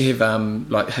 And they actually have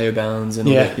like hail bounds and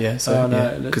all that,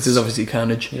 so because there's obviously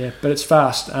carnage. Yeah, but it's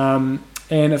fast.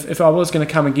 And if I was going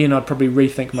to come again, I'd probably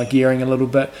rethink my gearing a little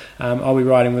bit. I'll be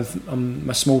riding with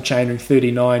my small chainring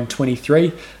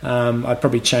 39-23. I'd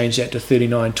probably change that to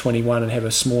 39-21 and have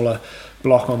a smaller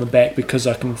block on the back, because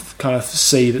I can kind of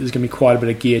see that there's going to be quite a bit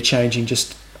of gear changing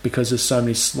just because there's so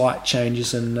many slight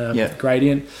changes in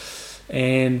gradient.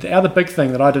 And the other big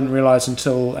thing that I didn't realise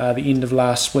until the end of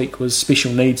last week was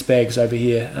special needs bags over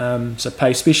here. So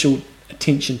pay special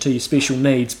attention to your special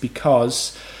needs,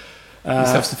 because you're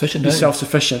self-sufficient. You're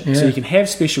self-sufficient, so you can have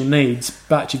special needs,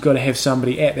 but you've got to have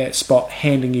somebody at that spot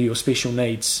handing you your special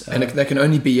needs, and they can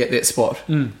only be at that spot.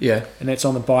 And that's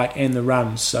on the bike and the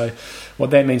runs. So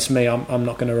what that means for me, I'm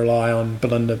not going to rely on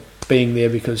Belinda being there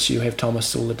because you have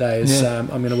Thomas all the days. I'm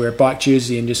going to wear a bike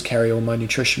jersey and just carry all my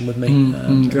nutrition with me,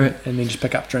 great, and then just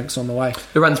pick up drinks on the way.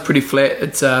 The run's pretty flat.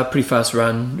 It's a pretty fast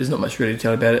run. There's not much really to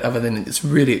tell about it other than it's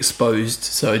really exposed,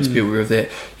 so just be aware of that.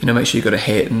 Make sure you've got a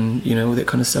hat and all that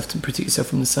kind of stuff to protect yourself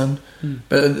from the sun.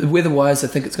 But weather-wise, I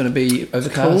think it's going to be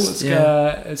overcast.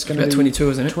 It's going to be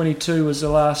 22, isn't it? 22 was the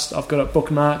last. I've got it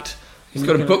bookmarked. He's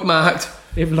got it bookmarked.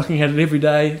 Looking at it every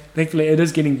day. Thankfully, it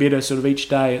is getting better. Sort of each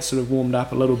day, it's sort of warmed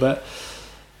up a little bit.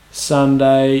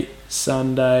 Sunday.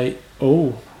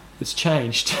 Oh, it's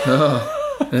changed.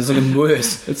 And it's looking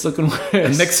worse. It's looking worse. A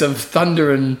mix of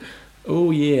thunder and...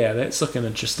 Oh yeah, that's looking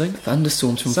interesting.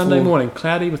 Thunderstorms from Sunday morning,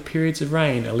 cloudy with periods of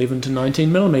rain, 11 to 19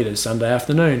 millimetres. Sunday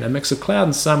afternoon, a mix of cloud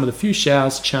and sun with a few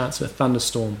showers, chance of a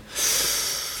thunderstorm.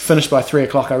 Finish by 3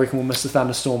 o'clock, I reckon we'll miss the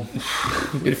thunderstorm.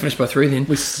 We better finish by 3 then.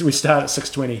 We start at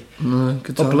 6:20.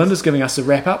 Good Belinda's giving us a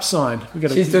wrap-up sign.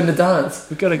 She's doing the dance.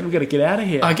 We've got to get out of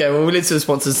here. Okay, well, let's do the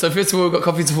sponsors. So first of all, we've got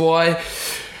Coffees of Hawaii.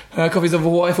 Coffees of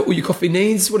Hawaii for all your coffee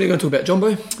needs. What are you going to talk about,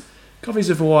 Jumbo? Coffees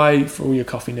of Hawaii for all your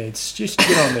coffee needs. Just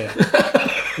get on there.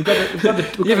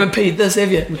 You haven't peed this,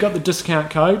 have you? We've got the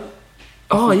discount code.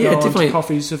 Definitely.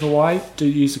 Coffees of Hawaii. Do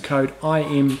use the code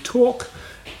IMTalk,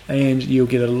 and you'll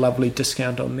get a lovely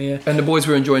discount on there. And the boys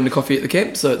were enjoying the coffee at the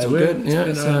camp, so it's all good.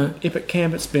 It's been an epic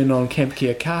camp. It's been on Camp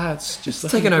Kia Car. It's just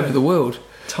taken over the world.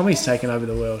 Tommy's taken over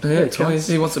the world. Yeah,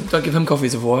 he wants to. Don't give him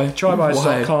Coffees of Hawaii.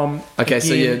 Trybys.com. Okay,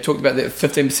 so talked about that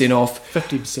 15% off.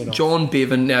 50% off. John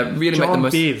Bevan. Now, really make the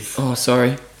most. Bev. Oh,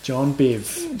 sorry. John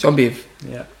Bev.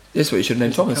 Yeah. That's what you should have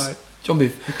named Thomas. John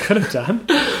Bev. You could have done.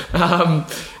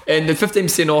 And the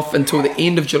 15% off until the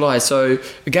end of July. So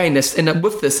again,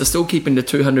 with this, they're still keeping the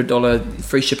 $200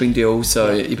 free shipping deal.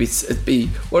 So it'd be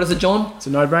what is it, John? It's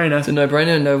a no-brainer. It's a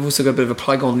no-brainer, and they've also got a bit of a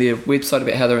plug on their website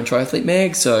about how they're in Triathlete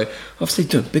Mag. So obviously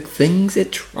doing big things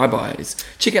at Tribys.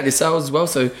 Check out their sales as well.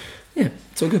 So yeah,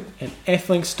 it's all good. And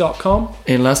athlinks.com.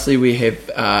 And lastly, we have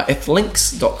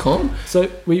athlinks.com. So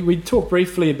we talked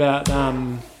briefly about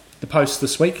the posts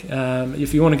this week.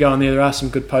 If you want to go on there are some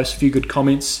good posts, a few good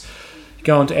comments.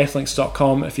 Go on to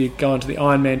athlinks.com. If you go onto the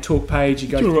Ironman Talk page, you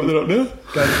go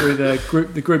through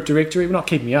the group directory. We're not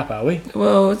keeping you up, are we?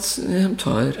 Well, I'm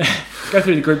tired. Go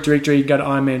through the group directory, go to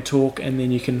Ironman Talk, and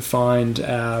then you can find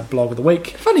our blog of the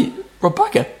week. Funny, Rob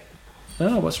Barker.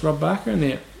 Oh, what's Rob Barker in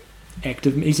there?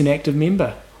 He's an active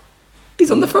member.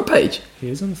 He's on the front page. He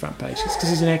is on the front page. It's because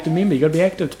he's an active member. You've got to be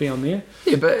active to be on there.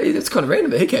 Yeah, but it's kind of random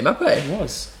that he came up, eh? He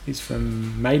was. He's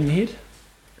from Maidenhead.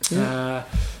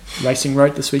 Racing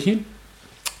Road this weekend.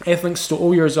 Athlinks to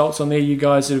all your results on there. You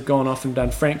guys that have gone off and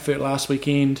done Frankfurt last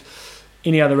weekend.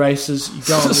 Any other races, you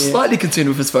go on there. Slightly concerned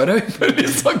with his photo, but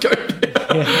it's not going there.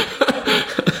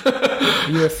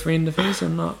 Are you a friend of his or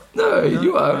not? No,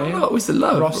 you are. I'm not. Where's the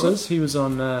love? Ross's. He was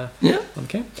on on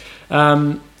camp. Go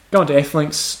on to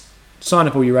Athlinks, sign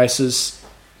up all your races,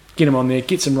 get them on there,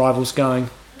 get some rivals going.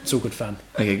 It's all good fun.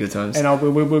 Okay, good times. And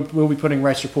we'll be putting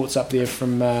race reports up there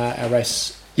from our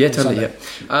race. Yeah, totally. Yeah.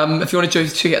 If you want to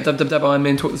check out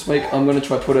Ironman Talk this week, I'm going to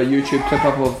try to put a YouTube clip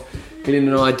up of Glenn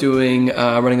and I doing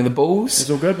running in the bulls. It's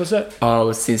all good, was it? Oh, it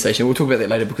was sensational. We'll talk about that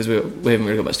later because we haven't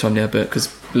really got much time now, but because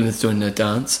Belinda's doing the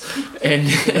dance. And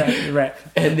Rap.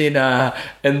 and then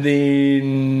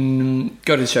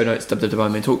go to the show notes,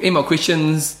 Ironman Talk. Email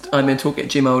questions,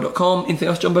 ironmantalk@gmail.com. Anything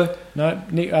else, Jumbo? No,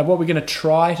 Nick, what we're going to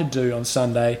try to do on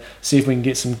Sunday, see if we can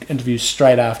get some interviews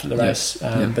straight after the race,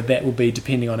 but that will be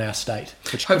depending on our state.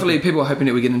 Hopefully, people are hoping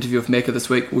that we get an interview with Mecca this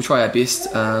week. We'll try our best.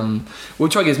 We'll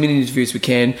try to get as many interviews as we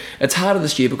can. It's harder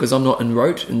this year because I'm not en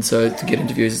route, and so to get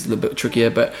interviews is a little bit trickier,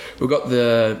 but we've got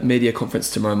the media conference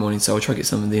tomorrow morning, so I'll try to get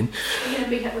some of them then. Are you going to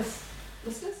meet up with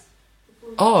listeners?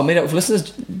 Oh, meet up with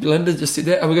listeners? Belinda just said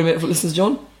that. Are we going to meet up with listeners,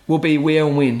 John? We'll be where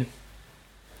and when?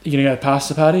 You going to go to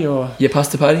pasta party or? Yeah,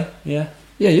 pasta party? Yeah.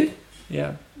 Yeah, you?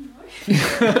 Yeah. You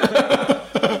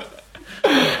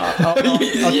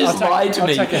just lied to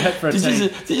me. I'll take a hit for a Did team. you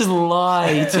just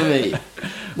lie to me?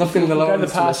 Nothing We'll go to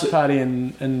the pasta party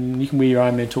and you can wear your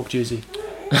Ironman Talk jersey.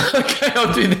 Okay,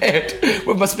 I'll do that.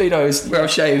 With my Speedos, where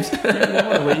I've shaved.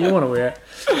 You want to wear it.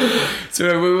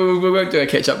 So we won't do a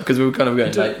catch up because we were kind of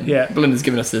going late. Yeah. Belinda's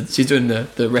giving us she's doing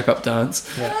the wrap up dance.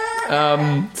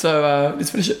 Yeah. So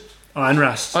let's finish it. Iron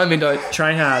Rust. I'm Mendo.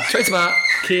 Train hard. Train smart.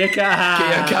 Kia kaha.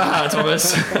 Kia kaha,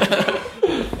 Thomas.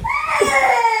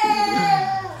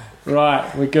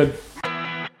 Right, we're good.